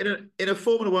 in a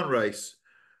Formula One race,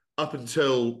 up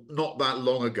until not that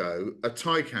long ago, a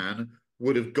Taycan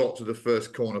would have got to the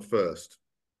first corner first.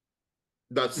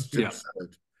 That's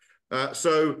absurd.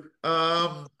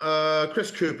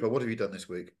 Chris Cooper, what have you done this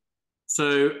week?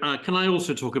 So can I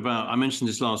also talk about, I mentioned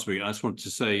this last week, I just wanted to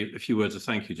say a few words of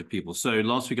thank you to people. So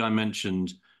last week I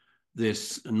mentioned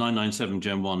this 997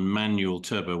 Gen 1 manual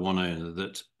turbo one owner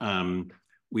that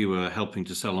we were helping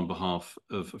to sell on behalf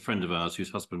of a friend of ours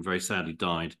whose husband very sadly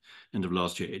died end of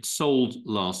last year. It sold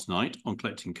last night on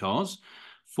Collecting Cars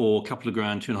for a couple of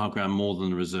grand, 2.5 grand more than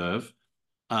the reserve.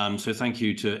 So thank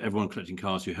you to everyone Collecting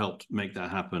Cars who helped make that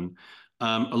happen.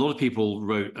 A lot of people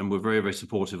wrote and were very, very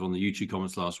supportive on the YouTube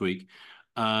comments last week.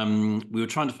 We were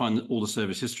trying to find all the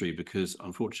service history because,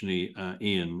 unfortunately,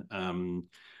 Ian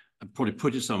probably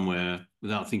put it somewhere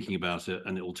without thinking about it,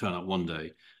 and it will turn up one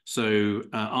day. So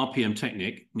RPM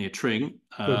Technic near Tring,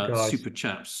 super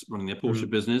chaps running their Porsche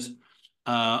business.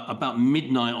 About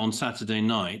midnight on Saturday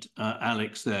night,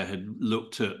 Alex there had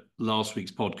looked at last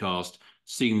week's podcast,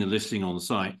 seeing the listing on the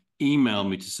site, emailed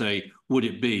me to say, would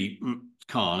it be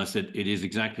car? And I said, it is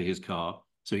exactly his car.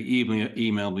 So he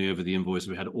emailed me over the invoice.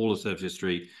 We had all the service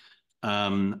history.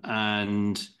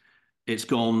 And it's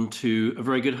gone to a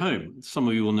very good home. Some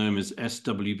of you will know him as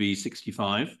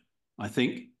SWB65, I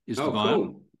think, is the buyer.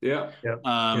 Cool. Yeah.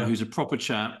 Who's a proper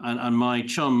chap. And my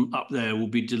chum up there will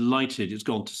be delighted. It's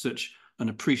gone to such an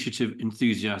appreciative,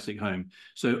 enthusiastic home.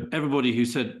 So everybody who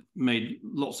made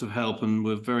lots of help and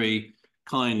were very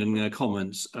kind in their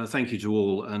comments, thank you to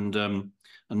all. And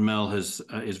Mel is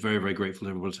very, very grateful for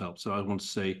everybody's help. So I want to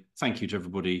say thank you to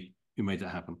everybody who made that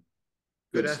happen.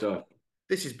 Good stuff.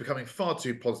 This is becoming far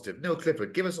too positive. Neil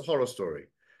Clifford, give us a horror story.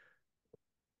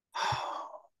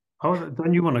 Oh,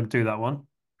 don't you want to do that one?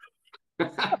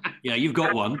 Yeah, you've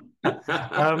got one.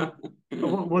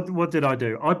 What did I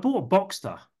do? I bought a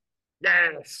Boxster.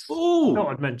 Yes. Oh, I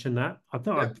thought I'd mentioned that. I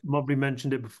thought I'd probably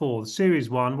mentioned it before. The Series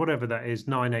 1, whatever that is,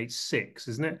 986,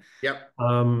 isn't it? Yep.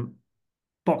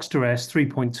 Boxster S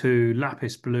 3.2,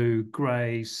 lapis blue,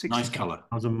 grey,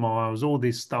 60,000 miles. All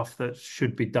this stuff that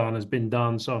should be done has been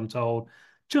done, so I'm told.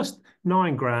 Just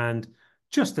 9 grand,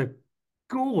 just a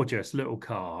gorgeous little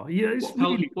car. Yeah, it's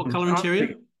what colour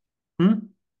interior?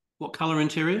 What colour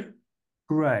interior?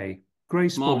 Grey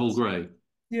sports. Marble grey.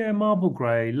 Yeah, marble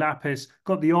grey, lapis.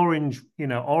 Got the orange,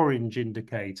 orange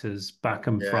indicators back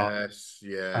and front.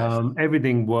 Yes.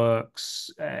 Everything works,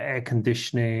 air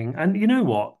conditioning, and you know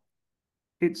what?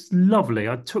 It's lovely.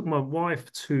 I took my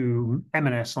wife to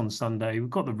M&S on Sunday. We've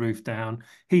got the roof down,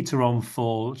 heater on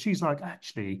full. She's like,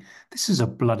 actually, this is a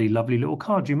bloody lovely little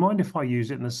car. Do you mind if I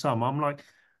use it in the summer? I'm like,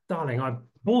 darling, I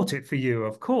bought it for you.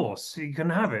 Of course, you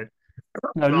can have it.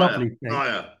 No, lovely thing.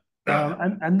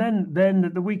 And then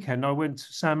at the weekend, I went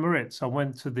to San Moritz. I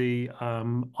went to the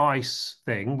ice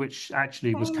thing, which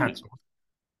actually was cancelled.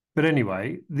 But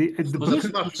anyway, there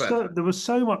was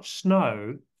so much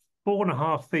snow,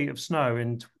 4.5 feet of snow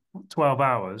in 12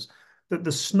 hours, that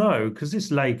the snow, because this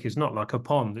lake is not like a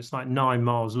pond, it's like 9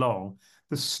 miles long.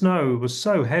 The snow was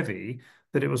so heavy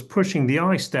that it was pushing the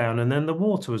ice down, and then the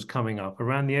water was coming up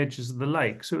around the edges of the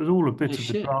lake. So it was all a bit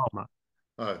of a drama.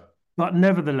 But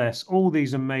nevertheless, all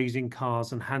these amazing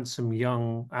cars and handsome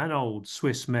young and old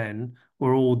Swiss men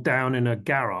were all down in a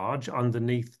garage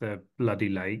underneath the bloody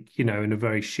lake, in a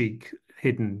very chic,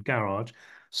 hidden garage.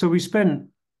 So we spent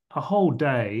a whole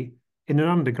day in an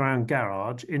underground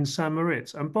garage in San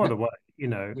Moritz. And by the way,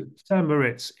 San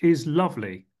Moritz is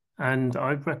lovely. And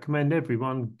I'd recommend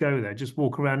everyone go there, just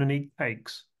walk around and eat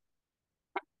cakes.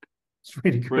 It's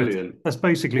really good. Brilliant. That's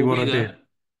basically what I did.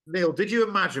 Neil, did you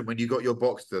imagine when you got your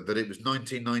Boxster that it was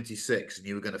 1996 and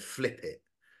you were going to flip it?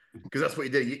 Because that's what you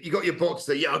did. You got your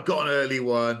Boxster. Yeah, I've got an early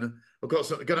one. I've got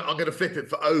something. I'm going to flip it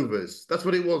for overs. That's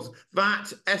what it was.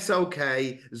 That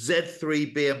SLK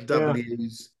Z3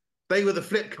 BMWs. They were the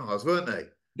flip cars, weren't they?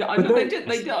 Yeah, I know they did.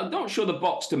 I'm not sure the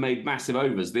Boxster made massive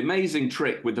overs. The amazing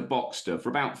trick with the Boxster, for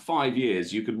about 5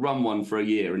 years, you could run one for a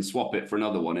year and swap it for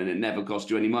another one, and it never cost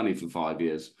you any money for 5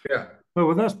 years. Yeah. Oh,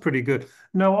 well, that's pretty good.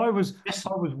 No, I was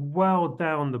well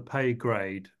down the pay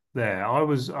grade there. I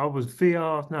was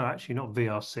VR, no, actually not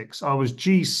VR6. I was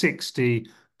G60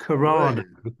 Corrado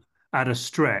at a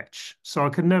stretch, so I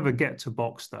could never get to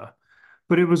Boxster.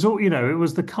 But it was all, it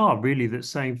was the car really that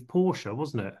saved Porsche,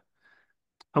 wasn't it?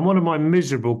 And one of my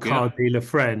miserable car dealer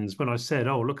friends, when I said,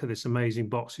 oh, look at this amazing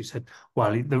box, he said,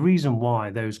 well, the reason why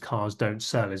those cars don't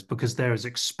sell is because they're as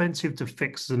expensive to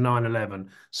fix as a 911.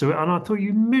 So, and I thought,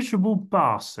 you miserable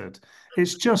bastard.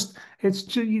 It's just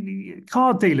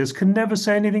car dealers can never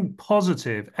say anything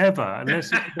positive ever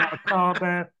unless it's about a car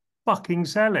they're fucking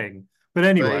selling. But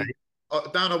anyway.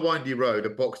 Down a windy road, a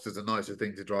Boxster's a nicer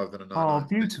thing to drive than a 911. Oh,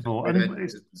 beautiful. And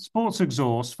it's sports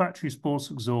exhaust, factory sports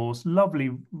exhaust,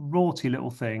 lovely, raughty little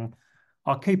thing.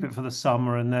 I'll keep it for the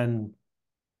summer and then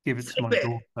give it to my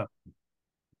daughter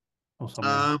or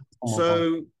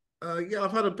something.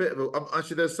 I've had a bit of a...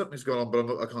 actually, there's something's going on,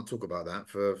 but I can't talk about that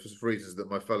for reasons that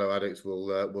my fellow addicts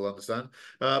will understand.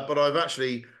 But I've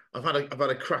actually... I've had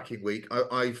a cracking week.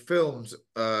 I filmed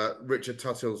Richard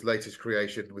Tuttill's latest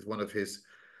creation with one of his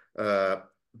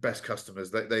best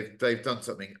customers. They've done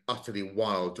something utterly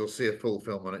wild. You'll see a full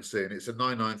film on it soon. It's a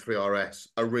 993 RS,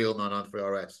 a real 993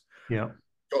 RS. Yeah.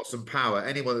 Got some power.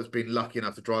 Anyone that's been lucky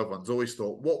enough to drive one's always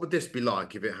thought, what would this be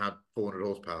like if it had 400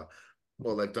 horsepower?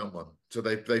 Well, they've done one. So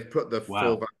they've put the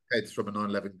four back heads from a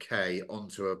 911K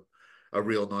onto a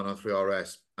real 993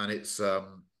 RS, and it's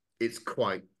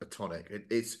quite a tonic.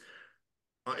 It's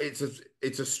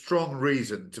a strong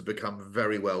reason to become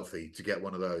very wealthy to get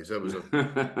one of those. That was a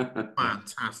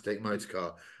fantastic motor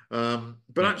car.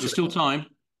 But actually, there's still time.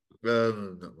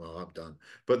 Well, I'm done.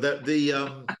 But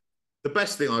the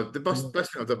best thing I've done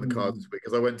in the car this week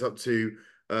is I went up to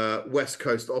West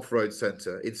Coast Off-Road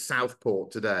Centre in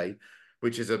Southport today,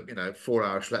 which is a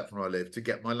 4-hour schlep from where I live, to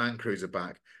get my Land Cruiser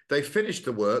back. They finished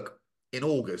the work in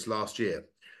August last year,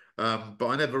 but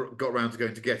I never got around to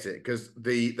going to get it because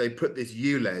they put this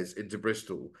ULEZ into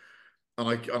Bristol,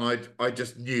 and I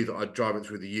just knew that I'd drive it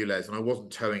through the ULEZ, and I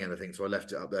wasn't towing anything, so I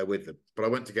left it up there with them. But I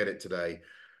went to get it today.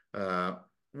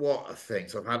 What a thing.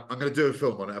 So I'm going to do a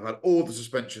film on it. I've had all the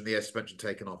suspension, the air suspension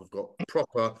taken off. I've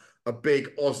got a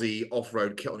big Aussie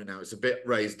off-road kit on it now. It's a bit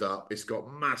raised up. It's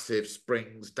got massive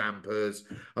springs, dampers.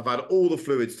 I've had all the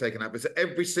fluids taken out.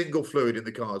 Every single fluid in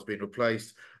the car has been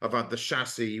replaced. I've had the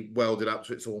chassis welded up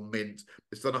so it's all mint.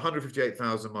 It's done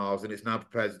 158,000 miles and it's now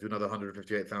prepared to do another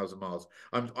 158,000 miles.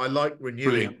 I like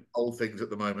renewing old things at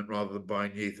the moment rather than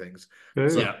buying new things.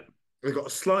 So we've got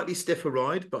a slightly stiffer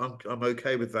ride, but I'm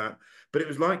okay with that. But it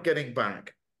was like getting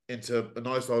back into a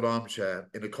nice old armchair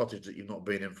in a cottage that you've not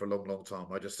been in for a long, long time.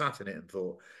 I just sat in it and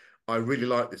thought, I really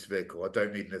like this vehicle. I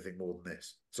don't need anything more than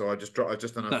this. So I just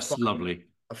done lovely.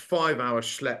 A 5-hour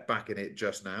schlep back in it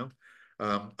just now.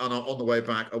 And on the way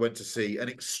back, I went to see an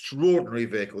extraordinary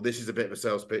vehicle. This is a bit of a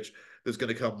sales pitch that's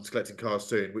going to come to Collecting Cars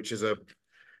soon, which is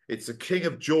it's a King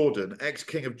of Jordan,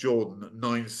 ex-King of Jordan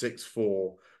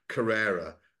 964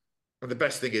 Carrera. And the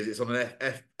best thing is it's on an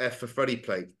F for Freddie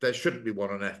plate. There shouldn't be one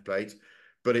on F plate,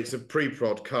 but it's a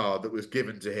pre-prod car that was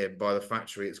given to him by the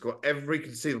factory. It's got every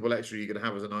conceivable extra you can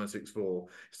have as a 964.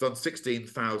 It's done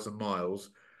 16,000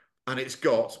 miles, and it's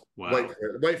got,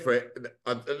 wait for it,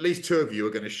 at least two of you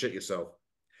are going to shit yourself.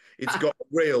 It's got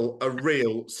a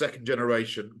real second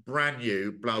generation, brand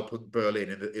new Blaupunkt Berlin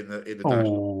in the dash.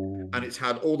 And it's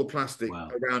had all the plastic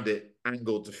around it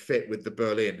angled to fit with the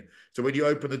Berlin. So when you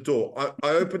open the door, I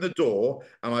opened the door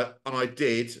and I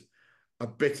did a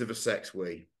bit of a sex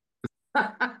wee.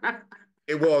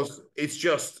 It's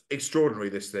just extraordinary,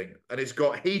 this thing. And it's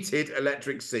got heated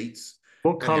electric seats.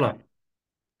 What colour?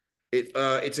 It's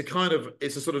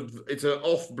an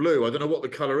off blue. I don't know what the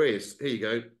colour is. Here you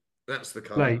go. That's the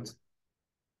colour. Right.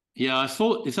 Yeah, I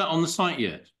thought, is that on the site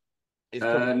yet?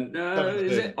 No,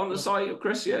 is it on the site,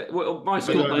 Chris? Yet? Well, my got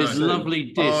those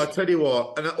lovely discs. I tell you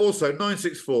what, and also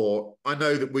 964. I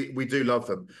know that we do love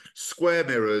them. Square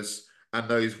mirrors and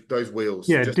those wheels.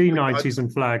 Yeah, D90s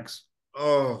and flags.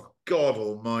 Oh God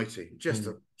Almighty! Just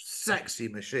a sexy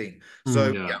machine.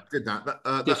 So did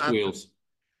that. Disc wheels.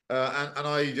 And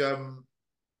I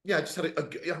just had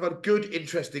I've had a good,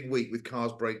 interesting week with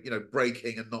cars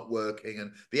braking and not working,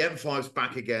 and the M5's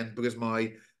back again because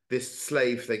this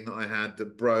slave thing that I had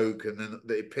that broke, and then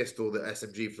it pissed all the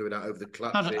SMG fluid out over the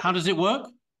clutch. How does it work?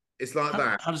 It's like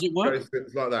that. How does it work?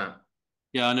 It's like that.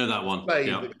 Yeah, I know that one.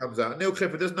 That comes out. Neil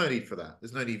Clifford, there's no need for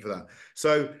that.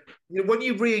 So when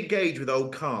you re-engage with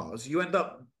old cars, you end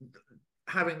up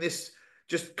having this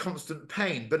just constant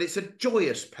pain, but it's a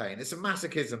joyous pain. It's a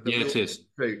masochism. It is.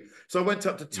 So I went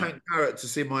up to Tank Barrett to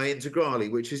see my Integrale,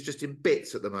 which is just in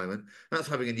bits at the moment. That's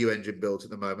having a new engine built at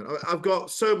the moment. I've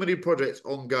got so many projects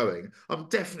ongoing. I'm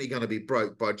definitely going to be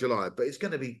broke by July, but it's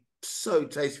going to be so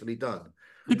tastefully done.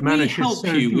 Could we help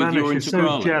you with your Integrale? Manish is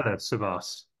so jealous of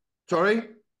us. Sorry?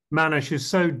 Manish is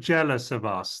so jealous of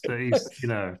us that he's,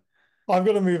 I've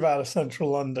got to move out of central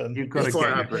London. You've got to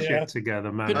get your shit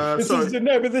together, man. But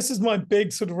this is my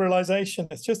big sort of realization.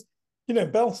 It's just,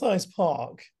 Belsize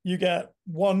Park, you get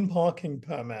one parking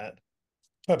permit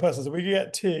per person. So we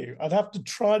get two. I'd have to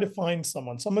try to find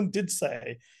someone. Someone did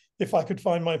say if I could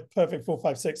find my perfect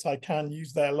 456, I can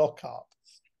use their lockup.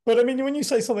 But I mean, when you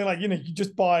say something like, you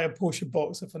just buy a Porsche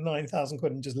Boxer for 9,000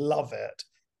 quid and just love it.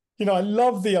 I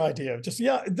love the idea of just,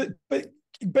 but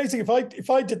basically if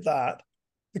I did that,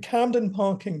 the Camden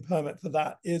parking permit for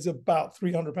that is about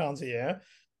 £300 a year.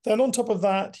 Then on top of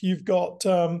that, you've got,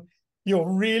 you're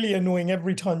really annoying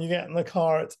every time you get in the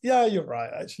car. You're right,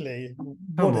 actually.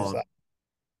 What is that?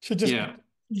 Should just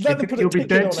let them put a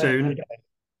ticket on soon.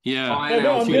 Yeah.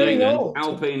 I'm getting old.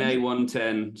 Alpine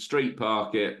A110, street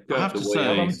park it. I have to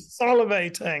say, I'm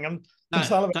salivating.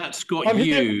 That's got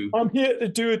you. I'm here to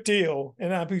do a deal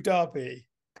in Abu Dhabi.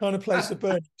 Kind of place the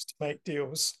bird used to make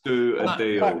deals. Do a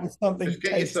deal. Something Just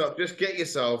get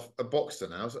yourself a Boxster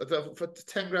now for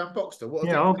 10 grand Boxster.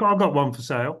 Yeah, I've got one for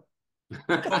sale.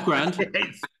 12 grand.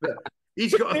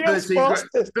 He's got a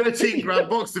 13 grand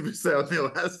Boxster for sale,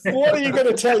 Neil. What are you going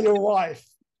to tell your wife?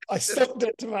 I sold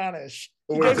it to Manish.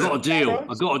 I've got a deal.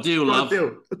 I've got a deal, love.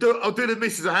 I'll do the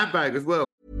missus a handbag as well.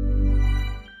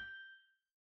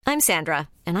 I'm Sandra,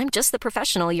 and I'm just the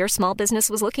professional your small business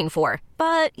was looking for.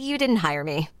 But you didn't hire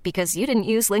me because you didn't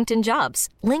use LinkedIn Jobs.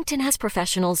 LinkedIn has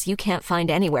professionals you can't find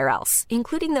anywhere else,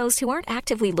 including those who aren't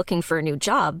actively looking for a new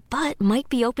job, but might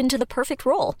be open to the perfect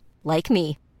role, like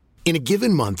me. In a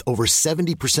given month, over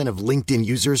 70% of LinkedIn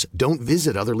users don't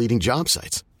visit other leading job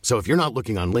sites. So if you're not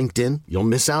looking on LinkedIn, you'll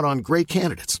miss out on great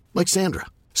candidates like Sandra.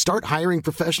 Start hiring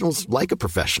professionals like a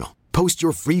professional. Post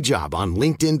your free job on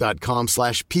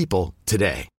linkedin.com/people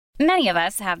today. Many of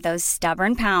us have those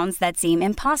stubborn pounds that seem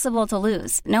impossible to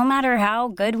lose, no matter how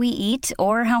good we eat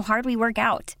or how hard we work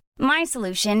out. My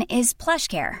solution is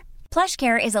PlushCare.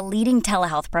 PlushCare is a leading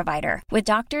telehealth provider with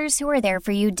doctors who are there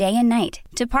for you day and night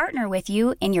to partner with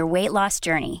you in your weight loss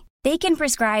journey. They can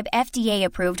prescribe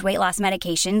FDA-approved weight loss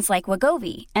medications like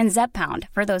Wegovy and Zepbound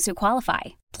for those who qualify.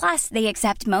 Plus, they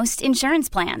accept most insurance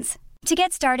plans. To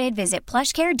get started, visit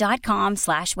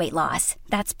plushcare.com/weightloss.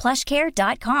 That's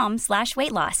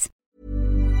plushcare.com/weightloss.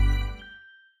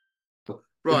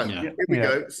 Right, here we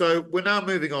go. So we're now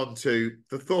moving on to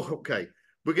the thought. Okay,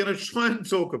 we're going to try and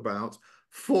talk about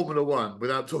Formula One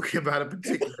without talking about a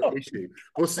particular issue.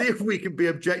 We'll see if we can be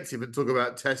objective and talk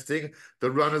about testing,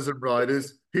 the runners and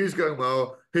riders, who's going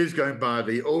well, who's going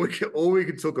badly, or we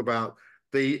can talk about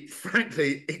the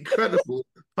frankly incredible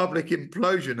public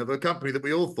implosion of a company that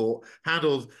we all thought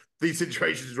handled these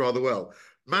situations rather well.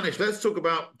 Manish, let's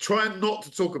try not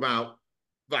to talk about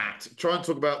that. Try and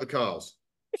talk about the cars.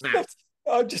 Now,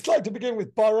 I'd just like to begin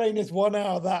with Bahrain is 1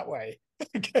 hour that way.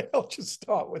 Okay, I'll just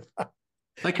start with that.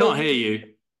 They can't hear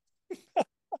you.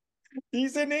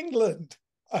 He's in England.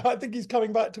 I think he's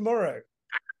coming back tomorrow.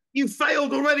 You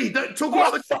failed already. Don't talk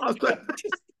about the cars.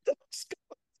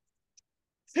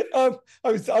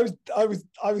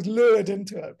 I was lured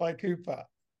into it by Cooper.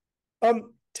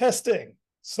 Testing.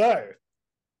 So,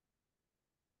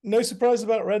 no surprise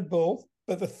about Red Bull,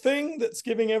 but the thing that's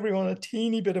giving everyone a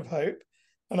teeny bit of hope,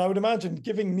 and I would imagine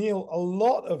giving Neil a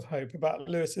lot of hope about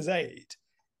Lewis's aid,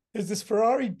 is this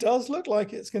Ferrari does look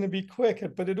like it's going to be quicker,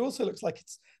 but it also looks like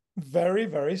it's very,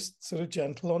 very sort of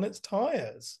gentle on its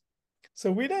tires.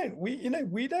 So we don't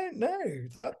know.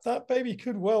 That baby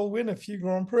could well win a few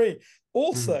Grand Prix.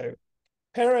 Also,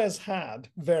 Perez had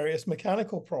various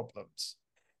mechanical problems,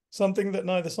 something that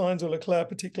neither Sainz or Leclerc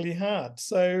particularly had.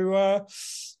 So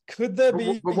could there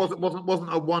be?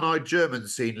 Wasn't a one-eyed German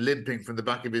seen limping from the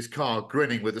back of his car,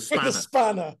 grinning with a spanner? With a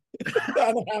spanner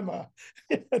and a hammer.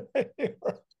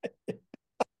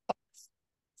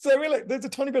 So look, there's a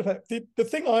tiny bit of the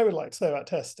thing I would like to say about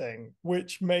testing,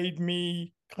 which made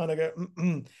me kind of go,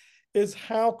 is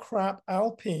how crap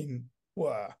Alpine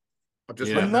were.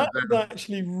 And that was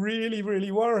actually really,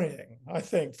 really worrying, I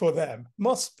think, for them.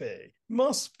 Must be.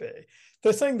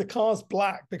 They're saying the car's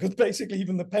black because basically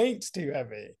even the paint's too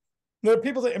heavy. There are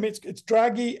people that, it's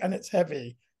draggy and it's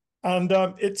heavy. And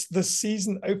it's the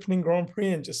season opening Grand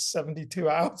Prix in just 72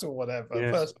 hours or whatever.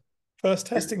 Yes. First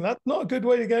testing. That's not a good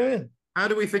way to go in. How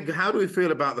do we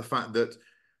feel about the fact that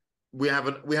we have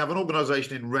an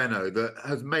organisation in Renault that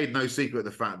has made no secret of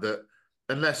the fact that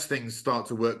unless things start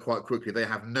to work quite quickly, they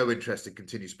have no interest in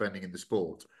continue spending in the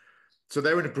sport. So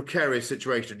they're in a precarious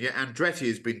situation. Yet Andretti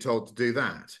has been told to do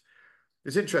that.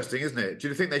 It's interesting, isn't it? Do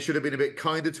you think they should have been a bit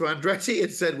kinder to Andretti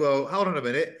and said, well, hold on a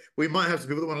minute, we might have some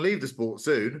people that want to leave the sport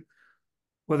soon?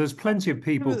 Well, there's plenty of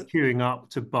people queuing up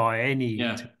to buy any.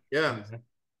 Yeah. I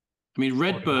mean,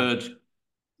 Redbird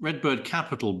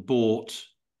Capital bought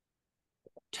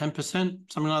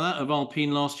 10%, something like that, of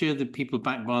Alpine last year. The people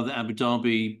backed by the Abu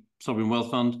Dhabi Sovereign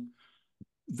Wealth Fund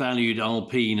valued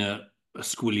Alpine at $1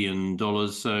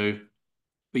 squillion. So,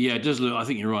 but yeah, it does look, I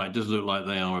think you're right, it does look like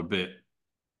they are a bit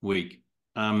weak.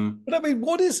 But I mean,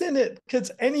 what is in it?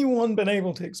 Has anyone been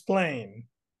able to explain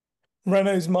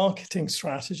Renault's marketing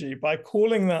strategy by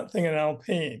calling that thing an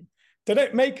Alpine? They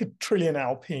don't make 1 trillion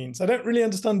Alpines. I don't really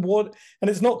understand what, and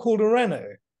it's not called a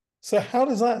Renault. So how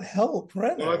does that help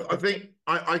Renault? Well, I think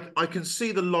I can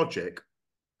see the logic.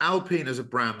 Alpine as a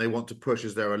brand, they want to push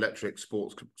as their electric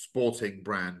sporting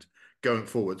brand going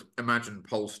forward. Imagine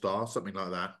Polestar, something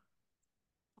like that.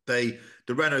 The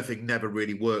Renault thing never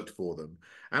really worked for them.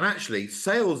 And actually,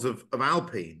 sales of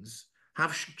Alpines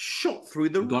have shot through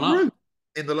the roof.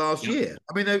 in the last year.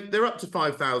 I mean, they're up to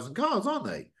 5,000 cars, aren't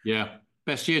they? Yeah.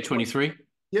 Best year, 23.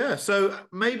 Yeah, so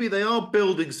maybe they are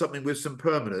building something with some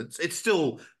permanence. It's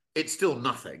still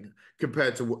nothing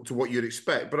compared to what you'd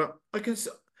expect. But I can,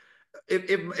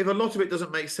 if a lot of it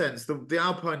doesn't make sense, the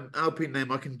Alpine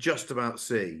name I can just about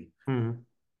see.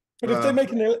 But if they're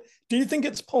making it, do you think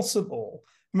it's possible?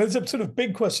 I mean, there's a sort of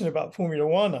big question about Formula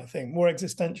One, I think, more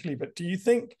existentially. But do you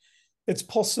think it's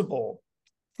possible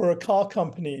for a car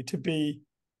company to be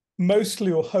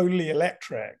mostly or wholly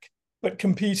electric, but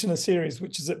compete in a series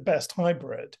which is at best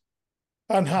hybrid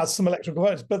and has some electrical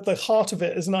components, but the heart of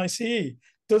it is an ICE?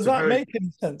 Does that make any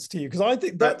sense to you? Because I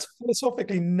think that's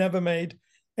philosophically never made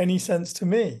any sense to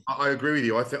me. I agree with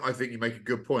you. I think you make a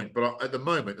good point. But at the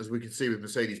moment, as we can see with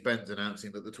Mercedes-Benz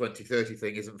announcing that the 2030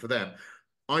 thing isn't for them,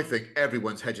 I think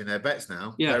everyone's hedging their bets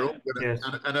now. Yeah. They're all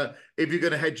gonna, if you're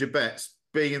going to hedge your bets,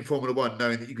 being in Formula One,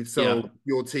 knowing that you could sell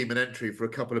your team an entry for a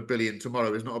couple of billion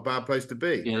tomorrow is not a bad place to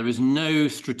be. Yeah, there is no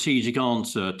strategic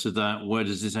answer to that. Where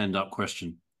does this end up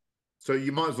question? So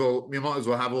you might as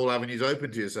well have all avenues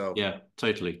open to yourself. Yeah,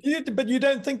 totally. But you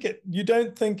don't think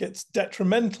it's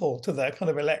detrimental to their kind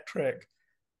of electric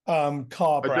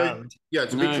car brand?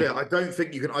 To be clear, I don't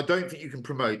think you can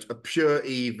promote a pure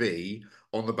EV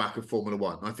on the back of Formula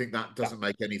One. I think that doesn't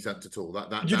make any sense at all.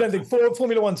 You don't think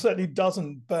Formula One certainly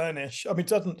doesn't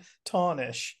doesn't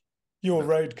tarnish your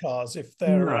road cars if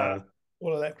they're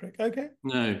all electric? Okay.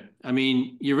 No, I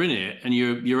mean, you're in it and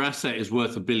your asset is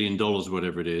worth $1 billion,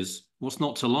 whatever it is. What's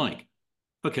not to like?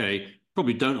 Okay,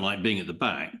 probably don't like being at the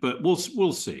back, but we'll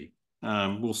see.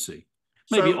 We'll see.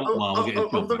 Maybe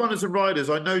of the runners and riders,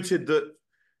 I noted that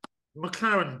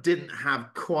McLaren didn't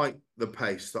have quite the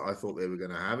pace that I thought they were going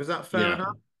to have. Is that fair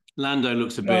enough? Lando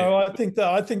looks a bit. No, I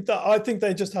think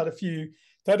they just had a few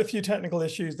technical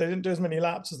issues. They didn't do as many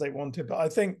laps as they wanted, but I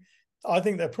think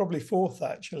they're probably fourth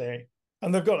actually,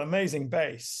 and they've got an amazing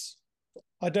base.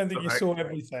 I don't think you saw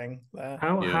everything there.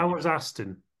 How was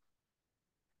Aston?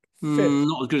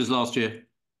 Not as good as last year.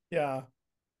 Yeah.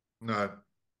 No.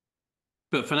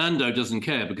 But Fernando doesn't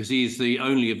care because he's the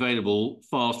only available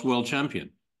fast world champion.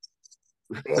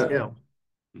 Yeah.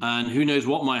 And who knows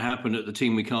what might happen at the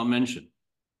team we can't mention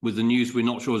with the news we're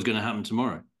not sure is going to happen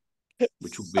tomorrow,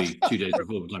 which will be 2 days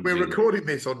before. We're recording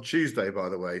this on Tuesday, by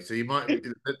the way, so you might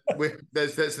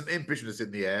there's some impishness in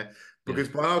the air because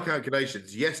by our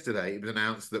calculations, yesterday it was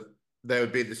announced that there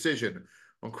would be a decision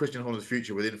on Christian Horner's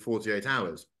future within 48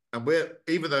 hours. And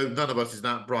even though none of us is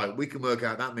that bright, we can work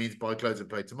out that means by close of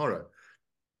play tomorrow.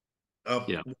 But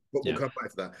we'll come back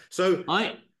to that. So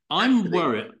I'm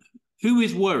worried. Who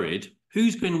is worried?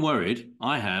 Who's been worried?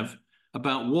 I have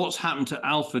about what's happened to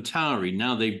AlphaTauri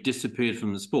now they've disappeared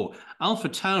from the sport.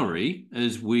 AlphaTauri,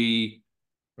 as we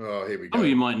here we go. Oh,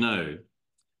 you might know.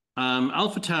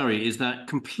 AlphaTauri is that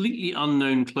completely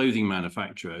unknown clothing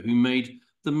manufacturer who made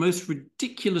the most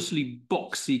ridiculously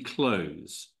boxy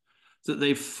clothes that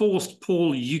they've forced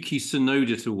Paul Yuki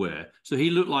Tsunoda to wear. So he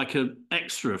looked like an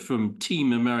extra from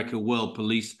Team America World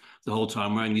Police the whole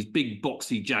time, wearing these big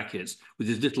boxy jackets with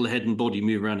his little head and body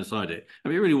moving around inside it. I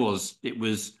mean, it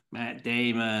was Matt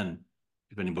Damon,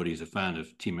 if anybody's a fan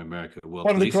of Team America World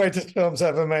Police. One of the greatest films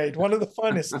ever made. One of the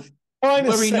finest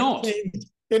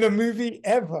scenes in a movie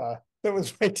ever that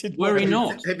was rated.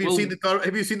 Have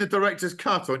you seen the director's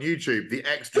cut on YouTube? The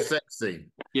extra sex scene.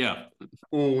 Yeah.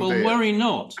 Worry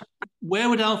not. Where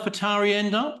would AlphaTauri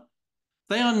end up?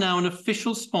 They are now an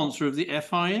official sponsor of the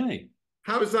FIA.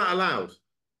 How is that allowed?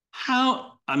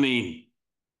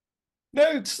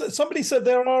 No, somebody said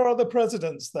there are other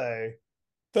presidents though.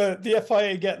 The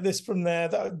FIA get this from there,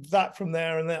 that from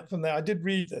there, and that from there. I did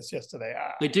read this yesterday.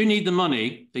 They do need the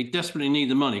money. They desperately need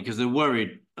the money because they're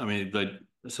worried. I mean,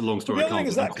 it's a long story. The other thing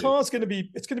is that car's going to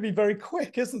be very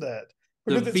quick, isn't it?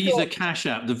 Because the Visa Cash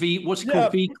App, what's it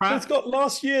called? V-Crap? It's got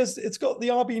it's got the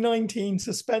RB19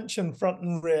 suspension front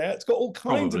and rear. It's got all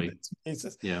kinds of bits and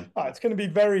pieces. Yeah. It's going to be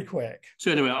very quick.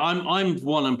 So anyway,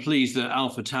 I'm pleased that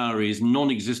AlphaTauri's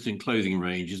non-existent clothing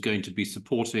range is going to be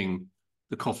supporting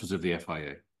the coffers of the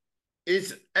FIA.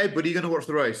 Ed, but are you going to watch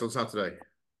the race on Saturday?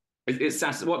 It's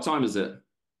Saturday. What time is it?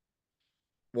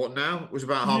 What now? It was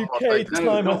about UK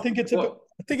time. I think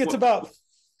it's about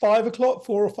 5 o'clock,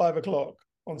 4 or 5 o'clock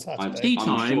on Saturday.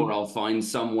 I'm sure I'll find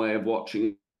some way of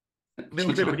watching.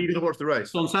 Neil, are you going to watch the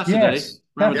race on Saturday? Yes,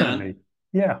 definitely.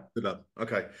 Yeah. Good luck.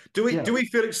 Okay. Do we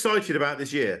feel excited about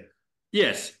this year?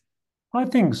 Yes, I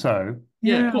think so.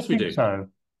 Yeah, of course we do. So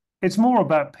it's more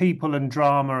about people and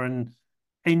drama and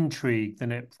intrigue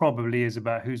than it probably is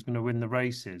about who's going to win the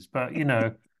races. But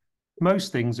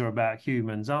most things are about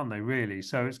humans, aren't they? Really.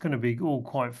 So it's going to be all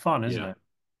quite fun, isn't it?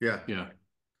 Yeah. Yeah.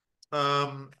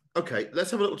 Okay,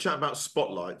 let's have a little chat about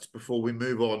spotlights before we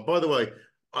move on. By the way,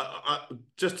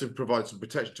 just to provide some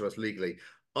protection to us legally,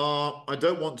 I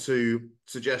don't want to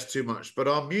suggest too much, but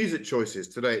our music choices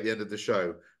today at the end of the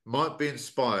show might be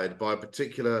inspired by a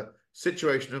particular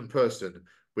situation and person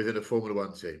within a Formula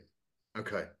One team.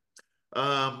 Okay.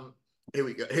 Here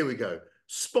we go. Here we go.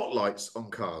 Spotlights on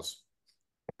cars.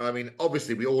 I mean,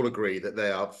 obviously, we all agree that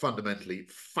they are fundamentally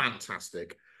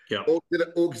fantastic. Yeah.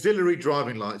 Auxiliary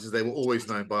driving lights, as they were always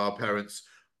known by our parents,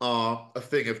 are a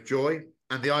thing of joy.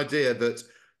 And the idea that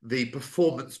the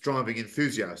performance driving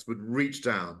enthusiast would reach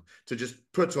down to just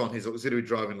put on his auxiliary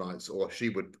driving lights, or she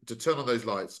would, to turn on those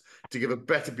lights to give a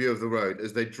better view of the road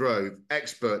as they drove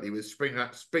expertly with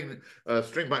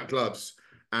string-back gloves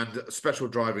and special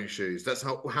driving shoes. That's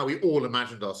how we all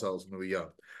imagined ourselves when we were young.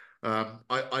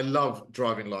 I love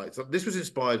driving lights. This was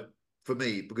inspired for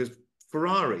me because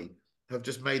Ferrari have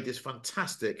just made this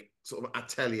fantastic sort of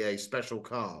Atelier special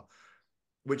car,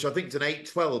 which I think is an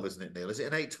 812, isn't it, Neil? Is it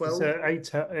an 812?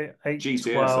 It's a 812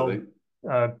 GTS, I think.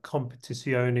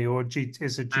 Competizione, or it's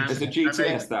a GTS. It's a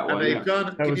GTS, that one. And they've Yeah.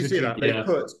 done, can you see that? GTS. They've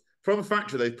put, from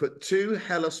factory, they've put two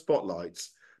Hella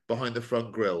spotlights behind the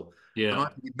front grille. Yeah. And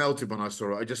I melted when I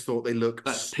saw it. I just thought they look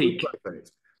That's so peak.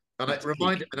 perfect. And That's it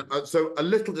reminded, so a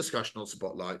little discussion on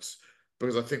spotlights,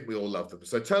 because I think we all love them.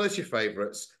 So tell us your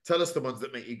favourites. Tell us the ones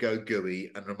that make you go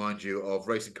gooey and remind you of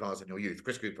racing cars in your youth.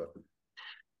 Chris Cooper.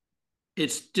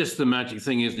 It's just the magic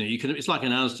thing, isn't it? It's like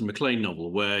an Alistair MacLean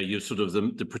novel where you're sort of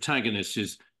the protagonist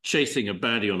is chasing a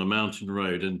baddie on a mountain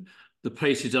road and the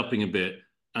pace is upping a bit,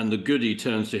 and the goodie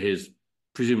turns to his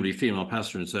presumably female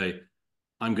passenger and say,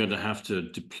 I'm going to have to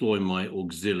deploy my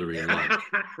auxiliary light.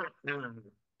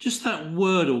 Just that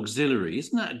word auxiliary,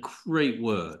 isn't that a great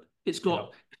word? It's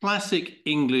got classic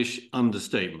English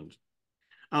understatement.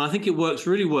 And I think it works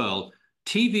really well.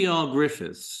 TVR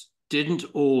Griffiths didn't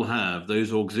all have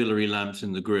those auxiliary lamps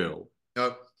in the grille.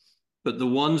 No. But the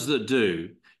ones that do,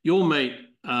 your mate,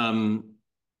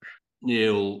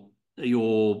 Neil,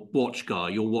 your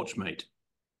watchmate,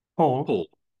 Paul.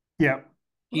 Yeah.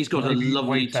 He's got a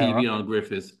lovely TVR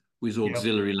Griffith with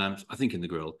auxiliary lamps, I think, in the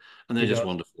grille, and they're just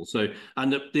wonderful. So,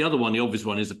 and the other one, the obvious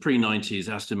one, is the pre-90s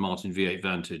Aston Martin V8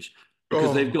 Vantage,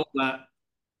 because they've got that.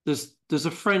 There's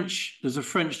a French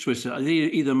twist,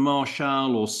 either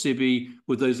Marshall or Sibby,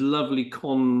 with those lovely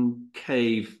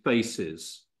concave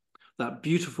faces, that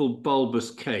beautiful bulbous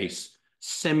case,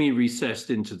 semi-recessed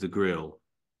into the grille.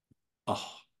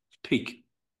 Oh, peak.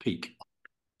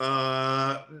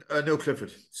 Neil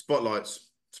Clifford, spotlights.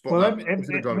 Well,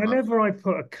 whenever I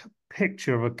put a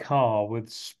picture of a car with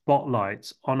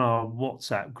spotlights on our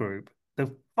WhatsApp group,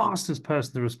 the fastest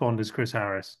person to respond is Chris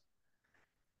Harris.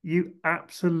 You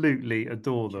absolutely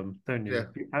adore them, don't you? Yeah,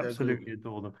 you absolutely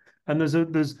adore them. And there's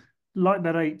like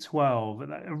that 812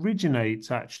 that originates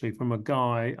actually from a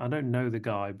guy. I don't know the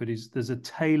guy, but there's a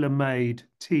tailor-made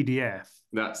TDF.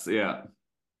 That's in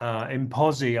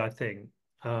Pozzi, I think.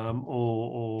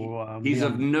 He's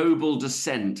of noble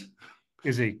descent.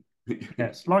 Is he?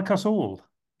 Yes, like us all.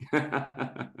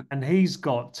 And he's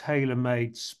got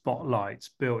tailor-made spotlights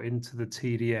built into the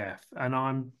TDF, and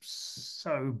I'm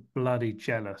so bloody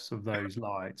jealous of those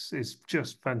lights. It's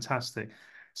just fantastic.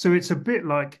 So it's a bit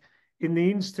like in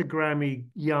the Instagrammy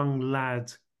young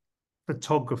lad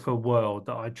photographer world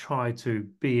that I try to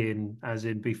be in, as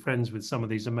in be friends with some of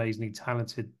these amazingly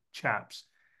talented chaps.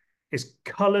 It's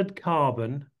coloured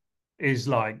carbon is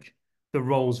like the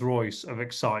Rolls Royce of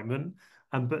excitement,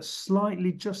 but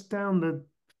slightly just down the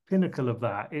pinnacle of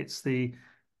that, it's the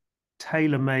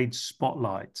tailor-made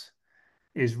spotlight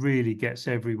really gets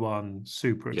everyone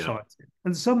super excited.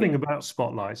 And something about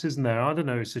spotlights, isn't there? I don't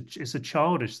know, it's a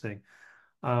childish thing.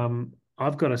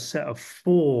 I've got a set of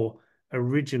 4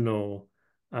 original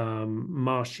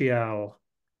Martial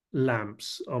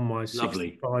lamps on my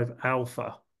 65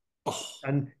 Alpha. Oh.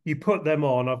 And you put them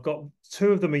on. I've got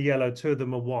 2 of them are yellow, 2 of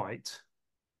them are white.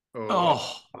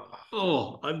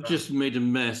 I've just made a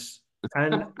mess.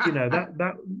 And you know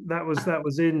that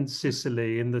was in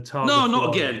Sicily in the Targa. No,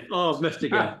 not again. Oh, I've messed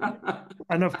again.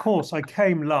 And of course, I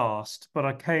came last, but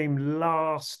I came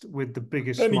last with the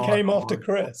biggest. Then he came after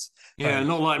Chris. Yeah,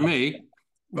 not like me.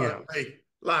 Yeah, hey,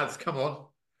 lads, come on.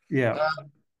 Yeah.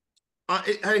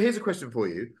 Here's a question for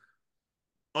you.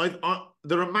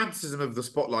 The romanticism of the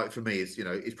spotlight for me is,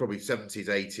 it's probably 70s,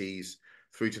 80s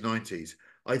through to 90s.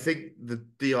 I think the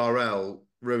DRL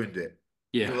ruined it.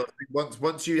 Yeah.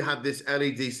 Once you had this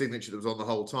LED signature that was on the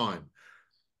whole time,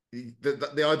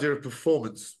 the idea of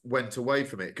performance went away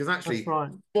from it, because actually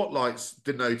spotlights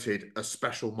denoted a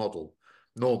special model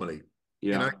normally.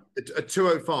 Yeah. A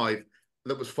 205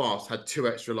 that was fast had 2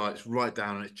 extra lights right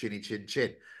down on its chinny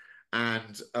chin.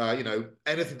 and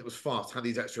anything that was fast had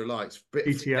these extra lights.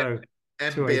 GTO.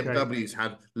 BMWs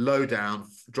had low down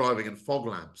driving and fog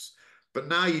lamps. But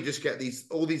now you just get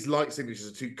all these light signatures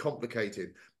are too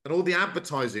complicated, and all the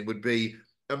advertising would be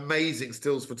amazing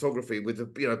stills photography with a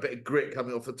bit of grit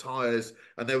coming off the tires,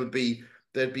 and there'd be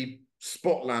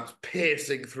spot lamps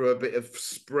piercing through a bit of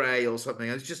spray or something.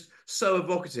 And it's just so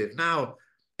evocative. Now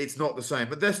it's not the same,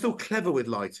 but they're still clever with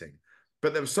lighting.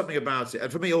 But there was something about it,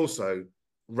 and for me also,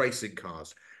 racing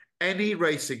cars. Any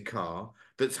racing car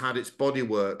that's had its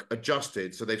bodywork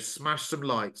adjusted, so they've smashed some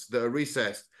lights that are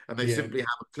recessed, and they simply have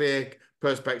a clear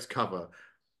perspex cover.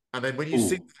 And then when you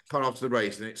see the car after the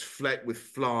race, and it's flecked with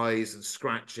flies and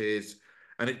scratches,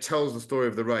 and it tells the story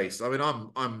of the race. I mean,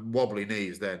 I'm wobbly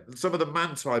knees then. Some of the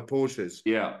Manthey Porsches,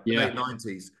 late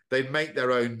 90s, they make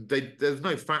their own. There's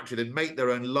no factory. They make their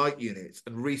own light units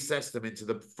and recess them into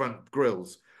the front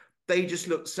grills. They just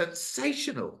look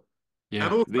sensational. Yeah,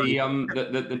 and also, the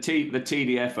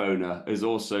TDF owner has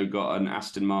also got an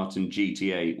Aston Martin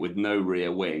GT8 with no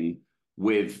rear wing,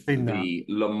 with the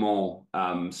Le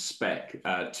Mans spec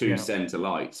centre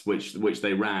lights, which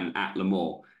they ran at Le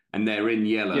Mans, and they're in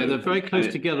yellow. Yeah, they're very close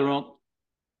together, aren't?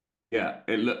 Yeah,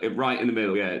 it right in the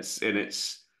middle. Yeah, it's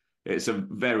a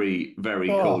very, very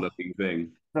cool looking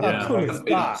thing. How cool is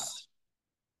that?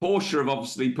 Porsche have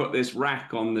obviously put this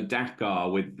rack on the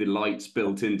Dakar with the lights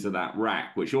built into that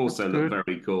rack, which also look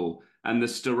very cool. And the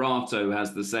Sterato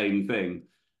has the same thing.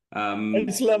 I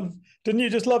just love. Didn't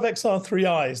you just love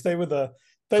XR3Is? They were the.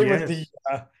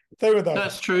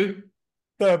 That's true.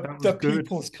 The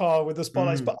people's car with the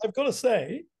spotlights. But I've got to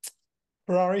say,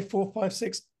 Ferrari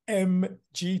 456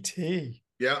 MGT.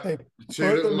 Yeah, they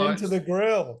put them into the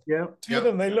grill. Yeah, two of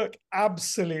them. They look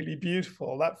absolutely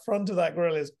beautiful. That front of that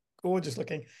grill is gorgeous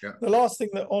looking. Yeah. The last thing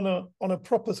that on a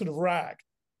proper sort of rack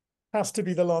has to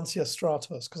be the Lancia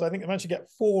Stratos, because I think they managed to get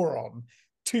 4 on,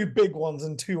 2 big ones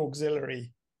and 2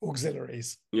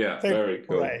 auxiliaries. Yeah, very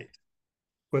cool. Great.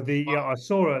 But I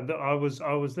saw it. I was.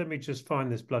 Let me just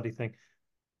find this bloody thing.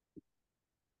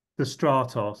 The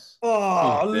Stratos.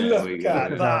 Oh, look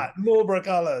at that! Marlboro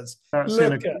colours.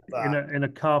 Look at that in a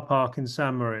car park in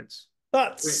San Moritz.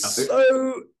 That's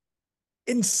so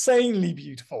insanely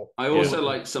beautiful. I also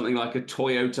like something like a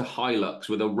Toyota Hilux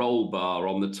with a roll bar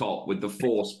on the top, with the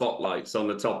 4 spotlights on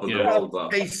the top of the roll bar.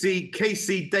 KC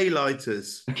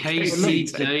daylighters.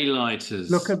 KC daylighters.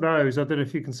 Look at those. I don't know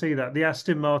if you can see that. The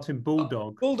Aston Martin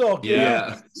Bulldog. Bulldog,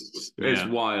 It's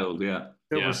wild, It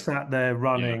was sat there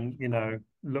running,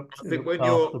 looked. I think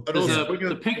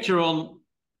the picture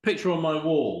on my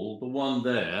wall, the one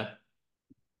there,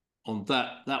 on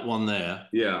that one there.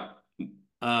 Yeah.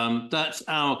 That's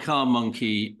our car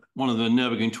monkey, one of the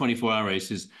Nürburgring 24-hour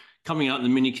races, coming out in the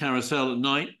mini carousel at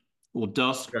night or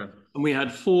dusk. Okay. And we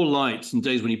had 4 lights, and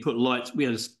days when you put lights, we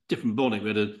had a different bonnet. We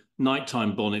had a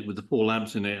nighttime bonnet with the 4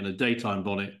 lamps in it, and a daytime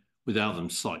bonnet without them,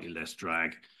 slightly less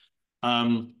drag.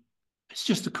 It's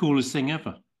just the coolest thing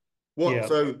ever.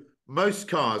 So most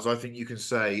cars, I think you can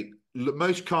say,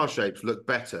 most car shapes look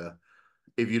better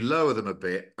if you lower them a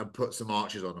bit and put some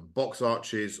arches on them, box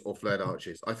arches or flared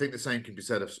arches. I think the same can be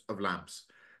said of lamps.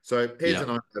 So here's a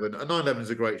 911. A 911 is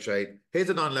a great shape. Here's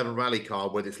a 911 rally car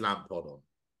with its lamp pod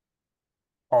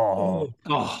on.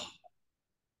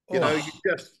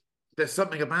 There's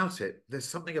something about it.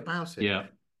 Yeah.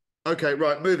 Okay,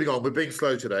 right, moving on. We're being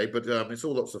slow today, but it's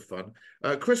all lots of fun.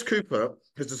 Chris Cooper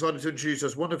has decided to introduce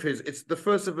us one of it's the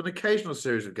first of an occasional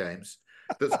series of games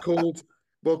that's called...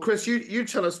 Well, Chris, you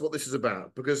tell us what this is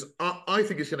about, because I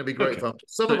think it's going to be great fun.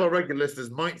 Some of our regular listeners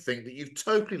might think that you've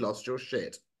totally lost your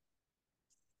shit.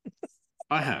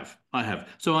 I have.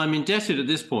 So I'm indebted at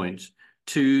this point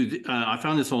to, I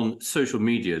found this on social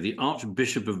media, the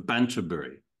Archbishop of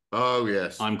Banterbury. Oh,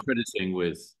 yes. I'm crediting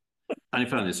with, and I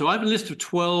found this. So I have a list of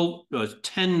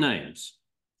 10 names.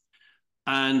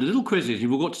 And the little quizzes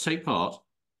you've all got to take part,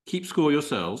 keep score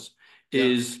yourselves,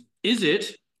 is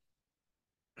it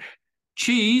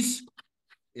cheese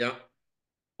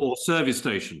or service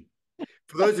station?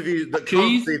 For those of you that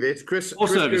can't see this, Chris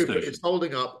Cooper is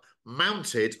holding up,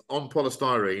 mounted on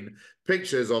polystyrene,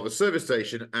 pictures of a service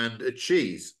station and a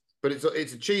cheese. But it's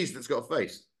a cheese that's got a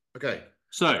face. Okay.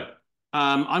 So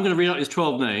I'm going to read out these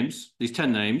 12 names, these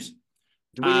 10 names.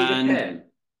 Do we need a pen?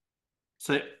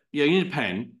 So, you need a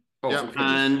pen.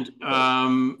 And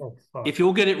if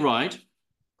you'll get it right,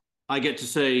 I get to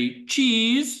say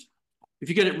cheese. If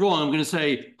you get it wrong, I'm going to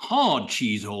say hard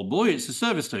cheese, old boy. It's a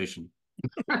service station.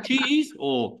 Cheese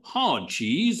or hard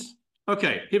cheese?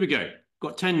 Okay, here we go.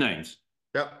 Got 10 names.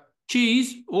 Yep.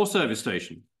 Cheese or service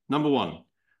station? Number 1,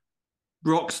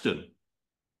 Broxton.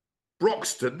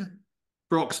 Broxton?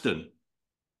 Broxton.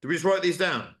 Do we just write these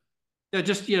down? write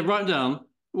them down.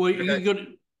 Well, Okay. you got,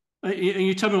 and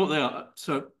you tell me what they are.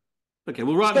 So, okay,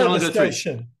 we'll write them down. I'll Service go through.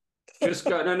 station. Just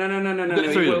go. No.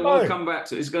 Go through them. We'll come back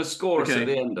to it. He's going to score us Okay. at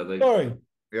the end, I think. Sorry.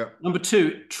 Yeah. Number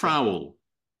 2, trowel.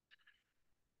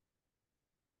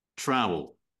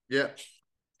 Trowel. Yeah.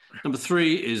 Number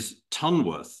 3 is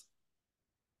Tunworth.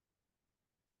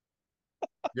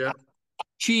 Yeah.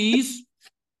 Cheese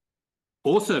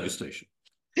or service station.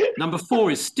 Number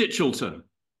 4 is Stitchelton.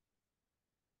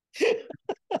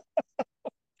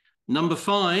 Number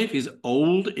 5 is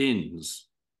Old Inns.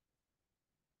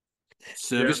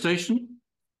 Service station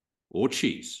or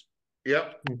cheese.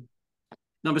 Yep.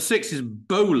 Number 6 is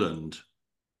Bowland.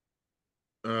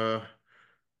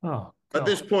 At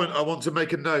this point, I want to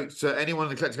make a note to anyone in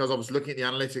the Collecting Cars office looking at the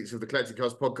analytics of the Collecting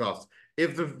Cars podcast.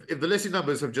 If the listening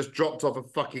numbers have just dropped off a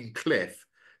fucking cliff,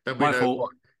 then we know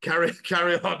what.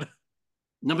 Carry on.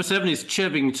 Number 7 is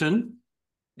Chevington.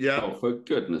 Yeah. Oh, for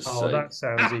goodness sake. That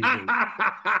sounds easy.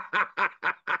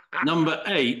 Number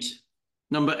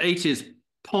 8 is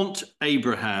Pont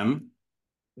Abraham.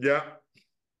 Yeah.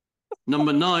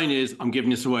 Number 9 is, I'm giving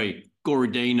this away,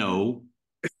 Goridano.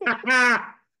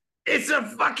 It's a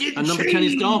fucking And number 10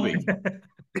 is Derby.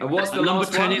 And what's the number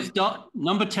last 10 one? is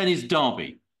number 10 is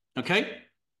Derby. Okay?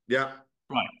 Yeah.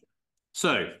 Right.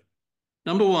 So,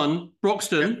 number 1,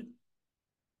 Broxton. Yep.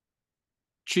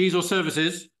 Cheese or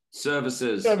services?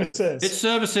 Services. It's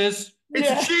services.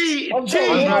 It's cheese.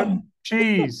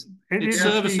 Cheese. It's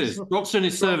services. Broxton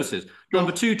is services.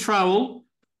 Number 2, trowel.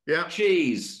 Yeah.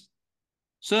 Cheese.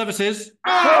 Services.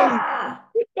 Ah!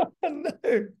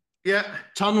 No. Yeah.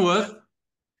 Tunworth.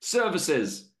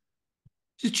 Services.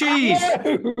 It's cheese.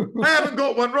 No. I haven't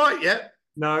got one right yet.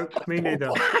 No, me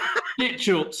neither.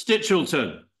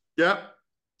 Stitchelton. Yeah.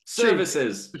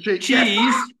 Services.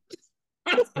 Cheese.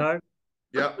 No.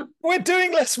 Yeah. We're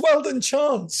doing less well than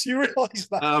chance. You realise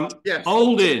that? Yes.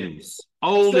 Old Inns.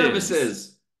 Old Services.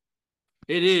 Inns.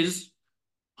 It is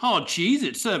hard cheese.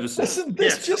 It's services. Listen,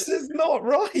 this just is not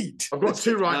right. I've got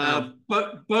 2 right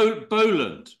now.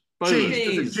 Bowland.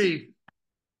 Cheese. Cheese.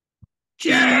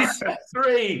 Cheese.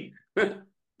 3.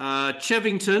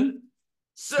 Chevington.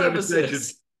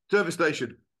 Services. Service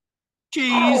station.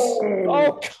 Cheese.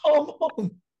 Oh, come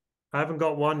on. I haven't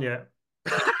got one yet.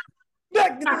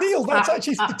 Neil, that's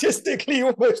actually statistically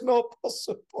almost not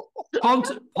possible.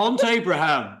 Pont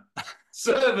Abraham.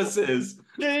 Services.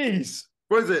 Jeez.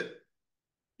 What is it?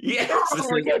 Yes. Oh,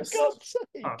 for God's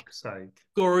sake. Fuck's sake.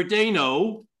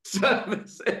 Goridano.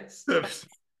 Services.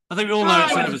 I think we all know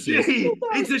it's Ah, services. cheese. Oh,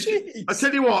 It's a, cheese. I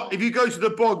tell you what, if you go to the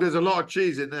bog, there's a lot of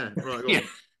cheese in there. Right, go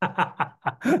on.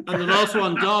 And the last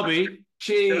one, Derby.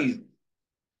 Cheese.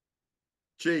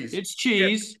 Cheese. It's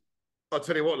cheese. I'll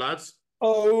tell you what, lads.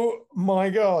 Oh, my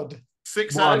God.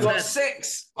 6 I out of got 10.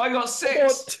 6. I got Got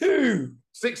 6. 2.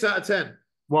 6 out of 10.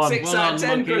 One. 6 Well out done, of 10,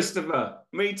 monkey. Christopher.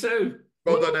 Me too.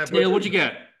 Well done, Edward. Neil, what'd you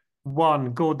get?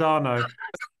 One. Gordano.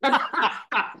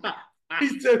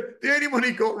 He's the only one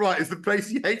he got right is the place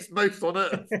he hates most on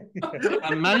earth. And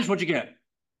Manish, what'd you get?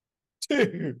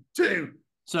 2. 2.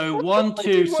 So 1,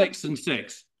 2, 6, and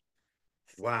 6.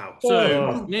 Wow.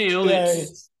 So Oh, Neil,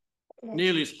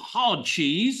 it's hard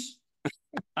cheese,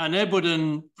 and Edward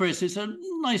and Chris, it's a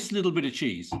nice little bit of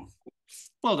cheese.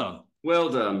 Well done. Well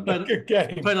done. Good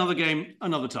game. Play another game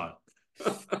another time.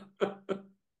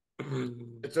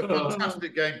 It's a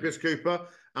fantastic game, Chris Cooper,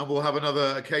 and we'll have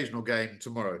another occasional game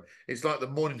tomorrow. It's like the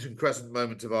Mornington Crescent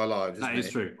moment of our lives, isn't That is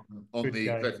it? true. On Good the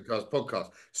game. Collecting Cars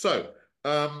podcast. So,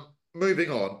 moving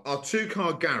on, our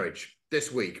 2-car garage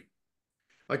this week.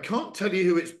 I can't tell you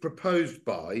who it's proposed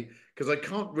by because I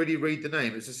can't really read the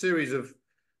name. It's a series of,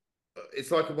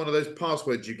 it's like one of those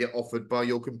passwords you get offered by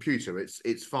your computer.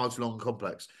 It's far too long and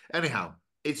complex. Anyhow,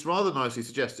 it's rather nicely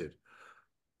suggested.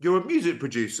 You're a music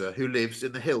producer who lives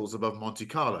in the hills above Monte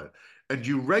Carlo, and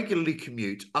you regularly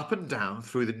commute up and down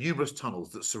through the numerous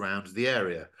tunnels that surround the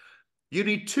area. You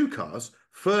need 2 cars.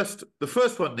 The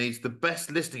first one needs the best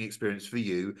listening experience for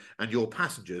you and your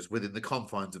passengers within the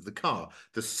confines of the car.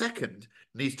 The second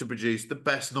needs to produce the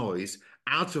best noise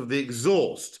out of the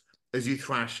exhaust as you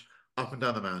thrash up and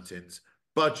down the mountains.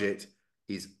 Budget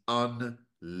is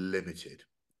unlimited.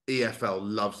 EFL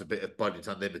loves a bit of budget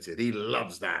unlimited. He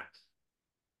loves that.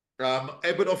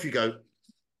 Edward, off you go.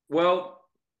 Well,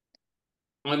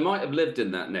 I might have lived in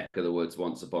that neck of the woods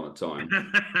once upon a time.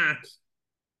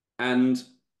 And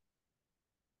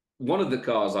one of the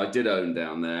cars I did own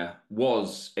down there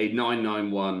was a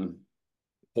 991.1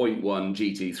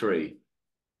 GT3.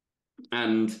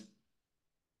 And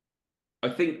I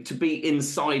think to be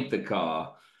inside the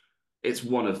car, it's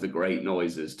one of the great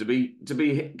noises. To be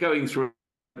going through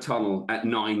a tunnel at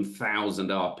 9,000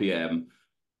 RPM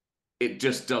it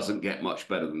just doesn't get much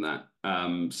better than that.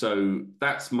 So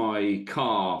that's my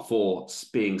car for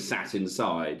being sat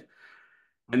inside.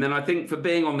 And then I think for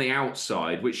being on the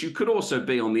outside, which you could also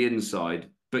be on the inside,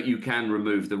 but you can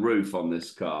remove the roof on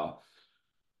this car,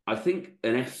 I think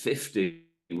an F50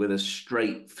 with a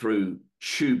straight through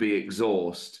tubey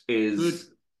exhaust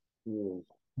is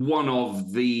one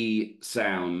of the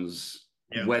sounds,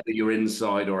 whether you're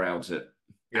inside or outside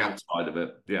of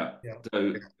it. Yeah.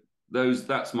 So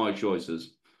that's my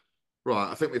choices.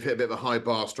 Right, I think we've hit a bit of a high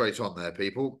bar straight on there,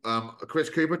 people. Chris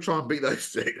Cooper, try and beat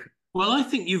those two. Well, I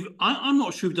think I'm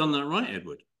not sure you've done that right,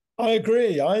 Edward. I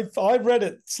agree. I've read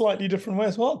it slightly different way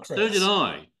as well, Chris. So did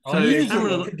I. So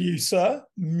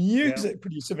music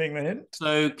producer being the hint.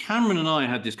 So Cameron and I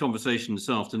had this conversation this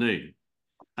afternoon,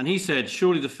 and he said,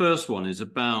 surely the first one is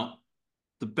about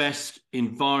the best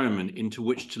environment into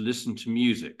which to listen to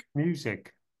music.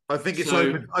 I think it's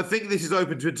open. I think this is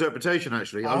open to interpretation,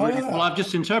 actually. Well, I've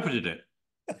just interpreted it.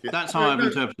 That's how I've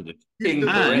interpreted it.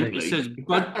 And it says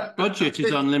budget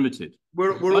is unlimited.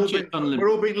 We're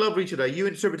all being lovely today. You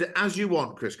interpret it as you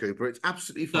want, Chris Cooper. It's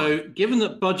absolutely fine. So, given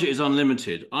that budget is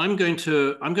unlimited, I'm going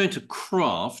to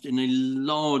craft in a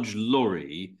large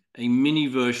lorry a mini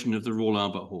version of the Royal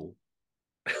Albert Hall,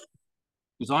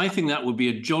 because I think that would be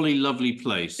a jolly lovely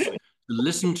place to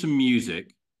listen to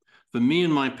music for me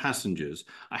and my passengers.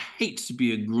 I hate to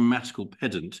be a grammatical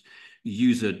pedant.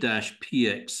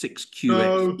 User-PX6QX.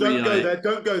 No, don't go there.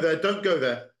 Don't go there. Don't go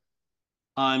there.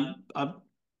 No,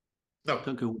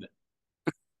 don't go with it.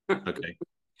 Okay.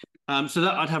 So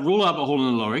that I'd have Royal Albert Hall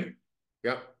in a lorry.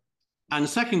 Yep. And the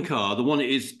second car, the one that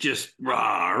is just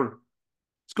rawr,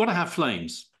 it's got to have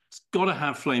flames. It's got to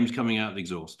have flames coming out of the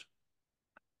exhaust.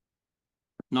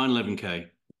 911K.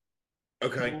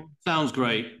 Okay. Sounds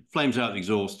great. Flames out of the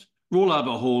exhaust. Royal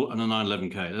Albert Hall and a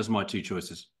 911K. Those are my two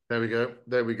choices. There we go.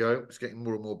 There we go. It's getting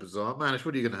more and more bizarre. Manish,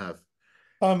 what are you going to have?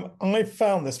 I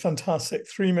found this fantastic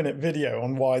 3-minute video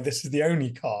on why this is the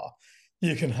only car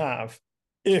you can have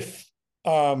if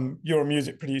you're a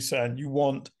music producer and you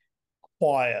want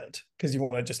quiet because you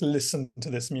want to just listen to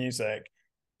this music.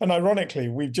 And ironically,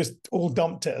 we've just all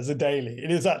dumped it as a daily.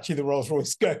 It is actually the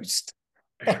Rolls-Royce Ghost.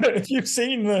 I don't know if you've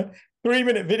seen the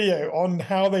 3-minute video on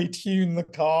how they tune the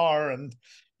car, and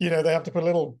they have to put a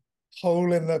little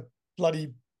hole in the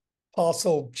bloody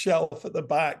parcel shelf at the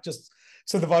back just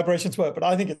so the vibrations work. But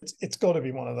I think it's got to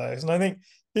be one of those. And I think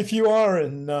if you are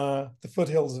in the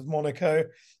foothills of Monaco,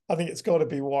 I think it's got to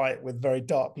be white with very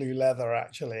dark blue leather.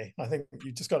 Actually, I think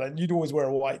you just got to. You'd always wear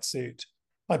a white suit.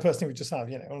 I personally would just have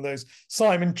one of those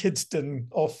Simon Kidston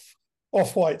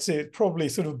off-white suit, probably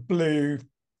sort of blue,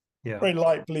 very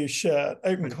light blue shirt,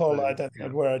 open collar. I don't think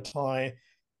I'd wear a tie.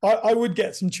 I would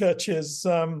get some Church's.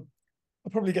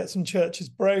 I'll probably get some Church's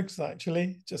brogues,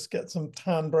 actually. Just get some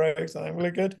tan brogues. I think really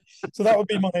good. So that would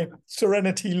be my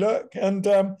Serenity look. And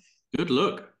good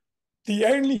look. The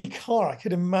only car I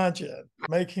could imagine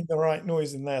making the right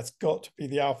noise in there's got to be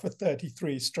the Alpha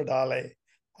 33 Stradale,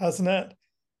 hasn't it?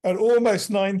 At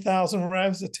almost 9,000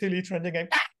 revs, a 2-litre engine going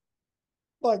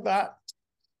like that.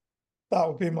 That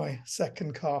would be my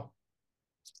second car.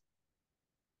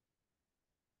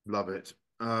 Love it.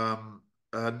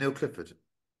 Neil Clifford.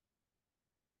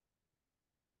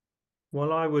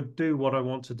 Well, I would do what I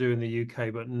want to do in the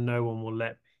UK, but no one will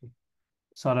let me.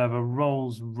 So I'd have a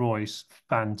Rolls-Royce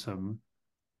Phantom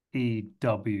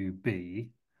EWB,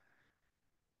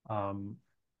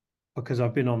 because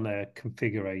I've been on their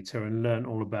configurator and learned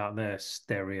all about their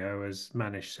stereo. As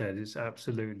Manish said, it's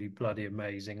absolutely bloody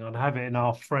amazing. I'd have it in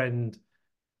our friend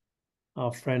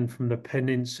from the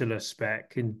Peninsula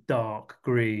spec in dark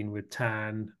green with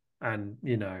tan and,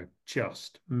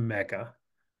 just mega.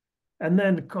 And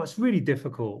then, God, it's really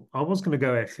difficult. I was going to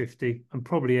go F50, and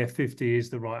probably F50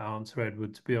 is the right answer,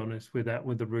 Edward, to be honest, with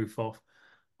the roof off.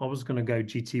 I was going to go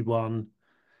GT1,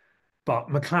 but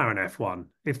McLaren F1.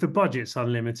 If the budget's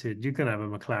unlimited, you can have a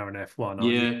McLaren F1.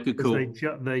 Yeah, good call.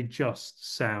 They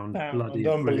just sound bloody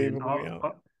unbelievable. brilliant.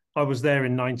 I was there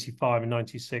in 95 and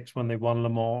 96 when they won Le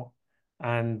Mans,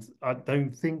 and I don't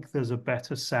think there's a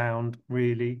better sound,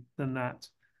 really, than that.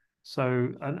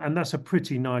 So, and that's a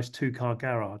pretty nice 2-car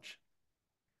garage.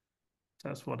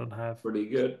 That's what I'd have. Pretty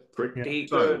good. Pretty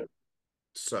good.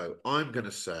 So I'm going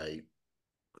to say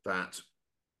that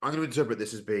I'm going to interpret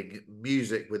this as being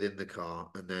music within the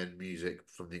car and then music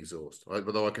from the exhaust.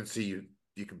 Although I can see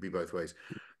you can be both ways.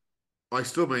 I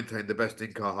still maintain the best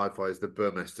in-car hi-fi is the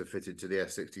Burmester fitted to the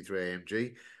S63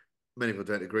 AMG. Many people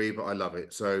don't agree, but I love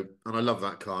it. And I love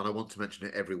that car, and I want to mention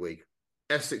it every week.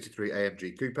 S63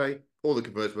 AMG Coupe, or the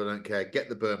convertible, I don't care. Get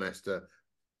the Burmester.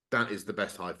 That is the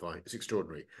best hi-fi. It's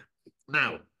extraordinary.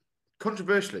 Now,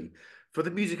 controversially, for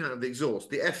the music out of the exhaust,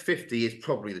 the F50 is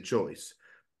probably the choice.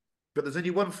 But there's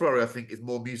only one Ferrari I think is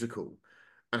more musical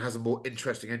and has a more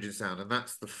interesting engine sound, and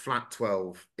that's the flat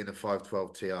 12 in a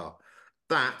 512 TR.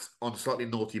 That on slightly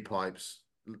naughty pipes,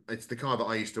 it's the car that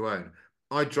I used to own.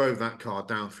 I drove that car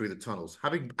down through the tunnels. I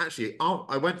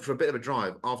went for a bit of a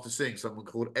drive after seeing someone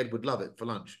called Edward Lovett for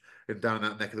lunch down in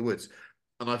that neck of the woods,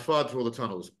 and I fired through all the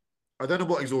tunnels. I don't know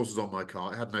what exhaust was on my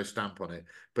car. It had no stamp on it,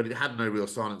 but it had no real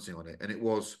silencing on it, and it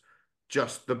was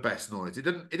just the best noise. It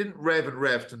didn't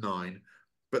rev to 9,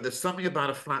 but there's something about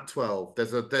a flat 12.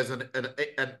 There's an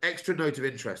extra note of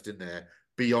interest in there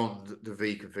beyond the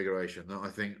V configuration. That I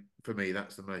think for me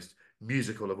that's the most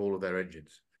musical of all of their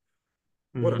engines.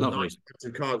 What a Lovely. nice bunch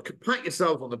of cars. Pat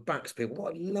yourselves on the backs, people.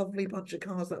 What a lovely bunch of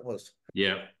cars that was.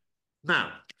 Yeah.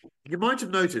 Now, you might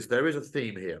have noticed there is a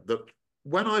theme here that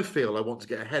when I feel I want to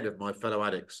get ahead of my fellow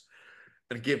addicts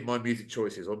and give my music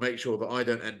choices or make sure that I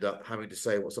don't end up having to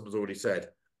say what someone's already said,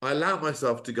 I allow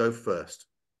myself to go first.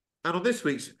 And on this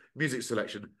week's music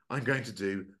selection, I'm going to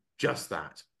do just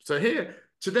that. So here,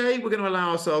 today, we're going to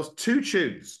allow ourselves 2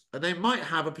 tunes, and they might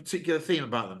have a particular theme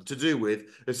about them to do with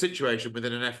a situation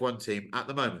within an F1 team at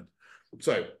the moment.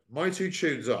 So my 2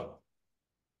 tunes are,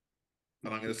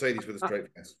 and I'm going to say these with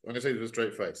a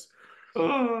straight face.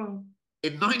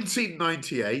 In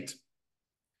 1998,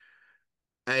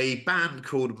 a band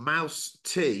called Mouse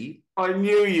T. I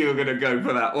knew you were going to go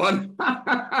for that one.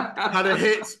 had a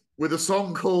hit with a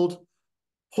song called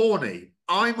Horny.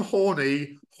 I'm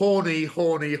horny, horny,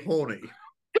 horny, horny.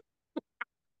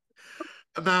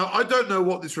 Now, I don't know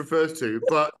what this refers to,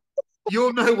 but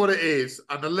you'll know what it is.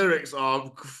 And the lyrics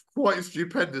are quite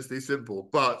stupendously simple.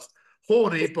 But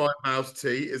Horny by Mouse T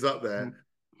is up there.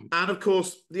 And of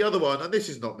course, the other one, and this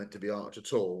is not meant to be arch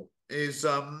at all, is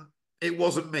It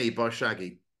Wasn't Me by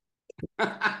Shaggy.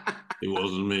 It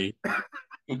wasn't me.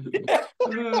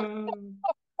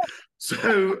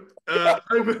 So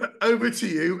over to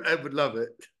you, Edward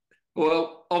Lovett.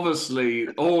 Well, obviously,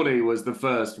 Horny was the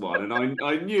first one, and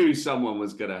I knew someone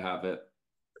was going to have it.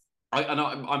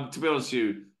 I'm to be honest with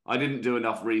you, I didn't do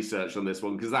enough research on this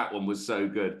one because that one was so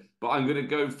good. But I'm going to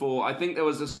go for, I think there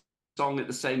was a song at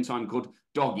the same time called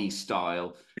Doggy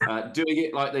Style, doing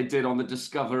it like they did on the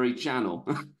Discovery Channel.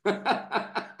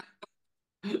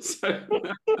 So...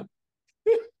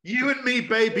 You and me,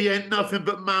 baby, ain't nothing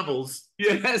but mammals.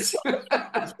 Yes.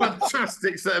 It's a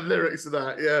fantastic set of lyrics to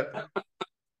that, yeah.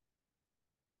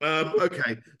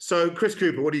 Okay, so Chris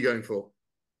Cooper, what are you going for?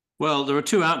 Well, there are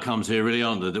 2 outcomes here, really,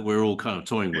 aren't there, that we're all kind of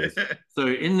toying with. So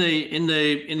in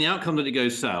the outcome that it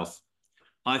goes south,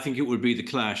 I think it would be the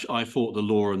Clash. I fought the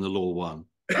law and the law won.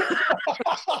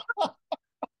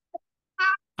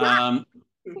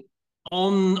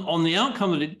 On the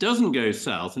outcome that it doesn't go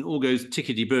south and all goes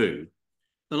tickety-boo,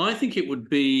 then I think it would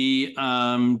be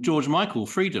George Michael,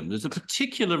 Freedom. There's a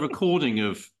particular recording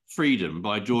of Freedom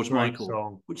by George Michael,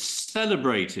 song, which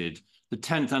celebrated the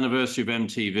 10th anniversary of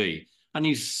MTV. And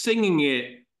he's singing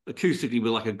it acoustically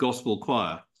with like a gospel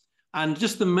choir. And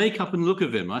just the makeup and look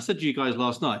of him, I said to you guys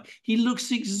last night, he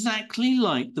looks exactly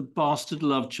like the bastard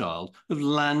love child of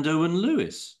Lando and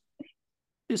Lewis.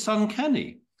 It's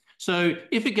uncanny. So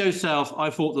if it goes south, I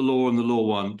fought the law and the law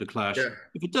won, the Clash. Yeah.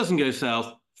 If it doesn't go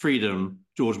south, Freedom,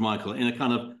 George Michael, in a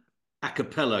kind of a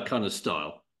cappella kind of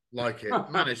style. Like it.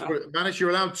 Manish, you're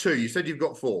allowed 2. You said you've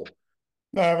got 4.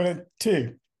 No, I'm going to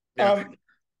 2. Yeah.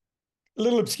 A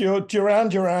little obscure.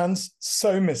 Duran's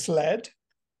So Misled.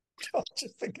 I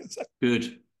just think it's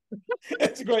good.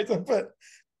 It's a great song, but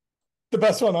the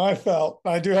best one I felt,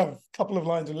 I do have a couple of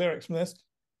lines of lyrics from this.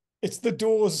 It's The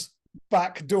Doors'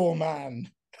 Backdoor Man.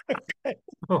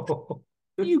 Oh.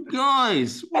 You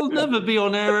guys will never be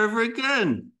on air ever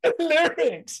again. The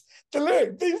lyrics,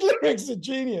 these lyrics are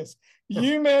genius.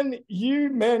 You men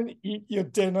eat your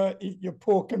dinner, eat your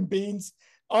pork and beans.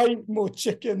 I eat more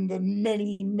chicken than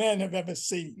many men have ever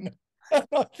seen. And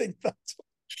I think that's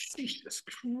Jesus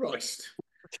Christ.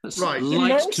 That's right.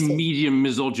 Light to medium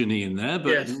misogyny in there,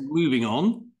 but yes. Moving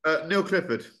on. Neil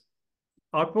Clifford.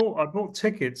 I bought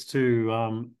tickets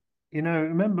to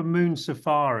remember Moon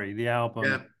Safari, the album?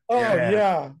 Yeah. Oh,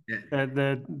 yeah.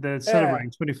 They're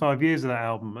celebrating 25 years of that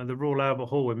album at the Royal Albert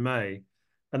Hall in May.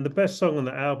 And the best song on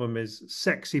the album is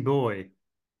Sexy Boy. If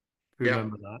you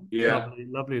remember that. Yeah.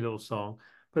 Lovely little song.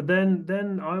 But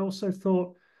then I also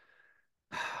thought,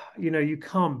 you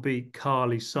can't beat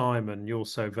Carly Simon, You're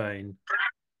So Vain.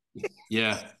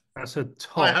 Yeah. That's a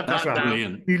top track.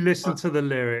 Brilliant. You listen to the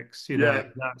lyrics,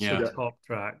 that's a top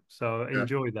track. So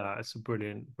enjoy that. It's a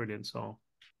brilliant song.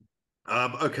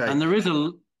 Okay. And there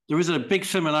is a big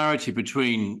similarity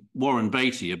between Warren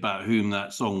Beatty about whom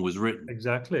that song was written.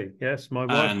 Exactly. Yes, my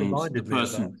wife reminded me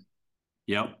of that.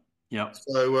 Yep. Yep.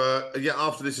 So yeah,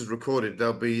 after this is recorded,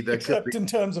 Except in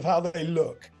terms of how they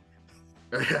look.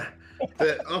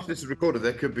 After this is recorded,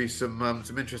 there could be some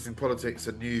interesting politics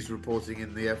and news reporting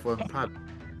in the F1 pad.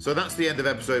 So that's the end of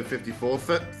episode 54.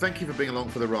 Thank you for being along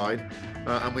for the ride,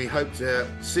 and we hope to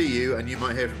see you, and you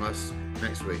might hear from us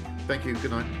next week. Thank you.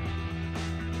 Good night.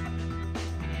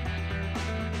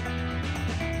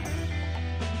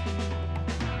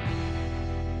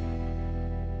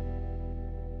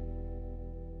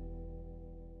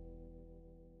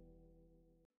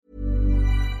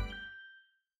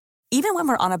 Even when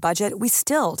we're on a budget, we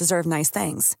still deserve nice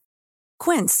things.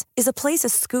 Quince is a place to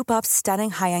scoop up stunning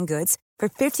high-end goods for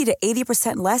 50 to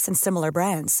 80% less than similar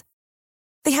brands.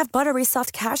 They have buttery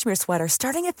soft cashmere sweaters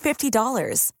starting at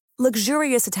 $50,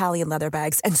 luxurious Italian leather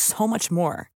bags, and so much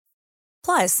more.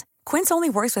 Plus, Quince only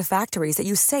works with factories that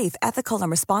use safe, ethical, and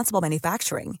responsible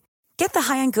manufacturing. Get the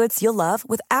high-end goods you'll love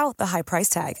without the high price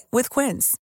tag with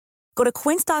Quince. Go to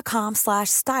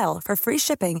quince.com/style for free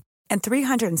shipping and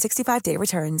 365-day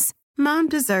returns. Mom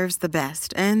deserves the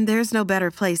best, and there's no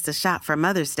better place to shop for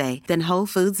Mother's Day than Whole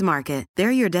Foods Market.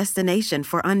 They're your destination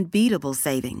for unbeatable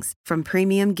savings, from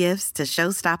premium gifts to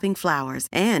show-stopping flowers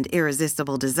and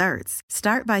irresistible desserts.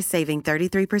 Start by saving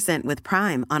 33% with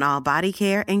Prime on all body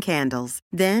care and candles.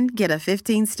 Then get a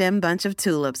 15-stem bunch of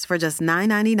tulips for just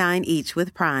 $9.99 each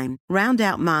with Prime. Round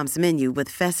out Mom's menu with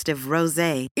festive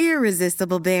rosé,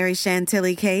 irresistible berry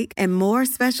chantilly cake, and more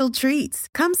special treats.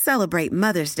 Come celebrate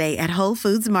Mother's Day at Whole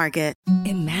Foods Market.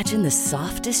 Imagine the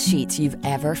softest sheets you've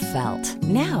ever felt.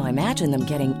 Now imagine them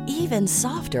getting even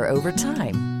softer over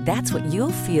time. That's what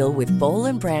you'll feel with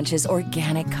Boll & Branch's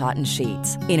organic cotton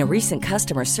sheets. In a recent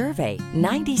customer survey,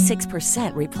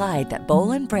 96% replied that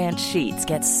Boll & Branch sheets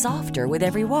get softer with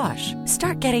every wash.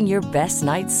 Start getting your best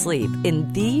night's sleep in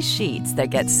these sheets that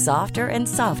get softer and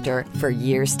softer for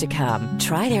years to come.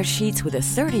 Try their sheets with a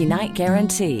 30-night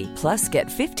guarantee. Plus, get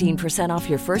 15% off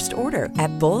your first order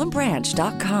at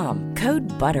bollandbranch.com. Code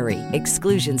BUTTERY.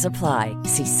 Exclusions apply.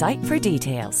 See site for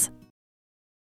details.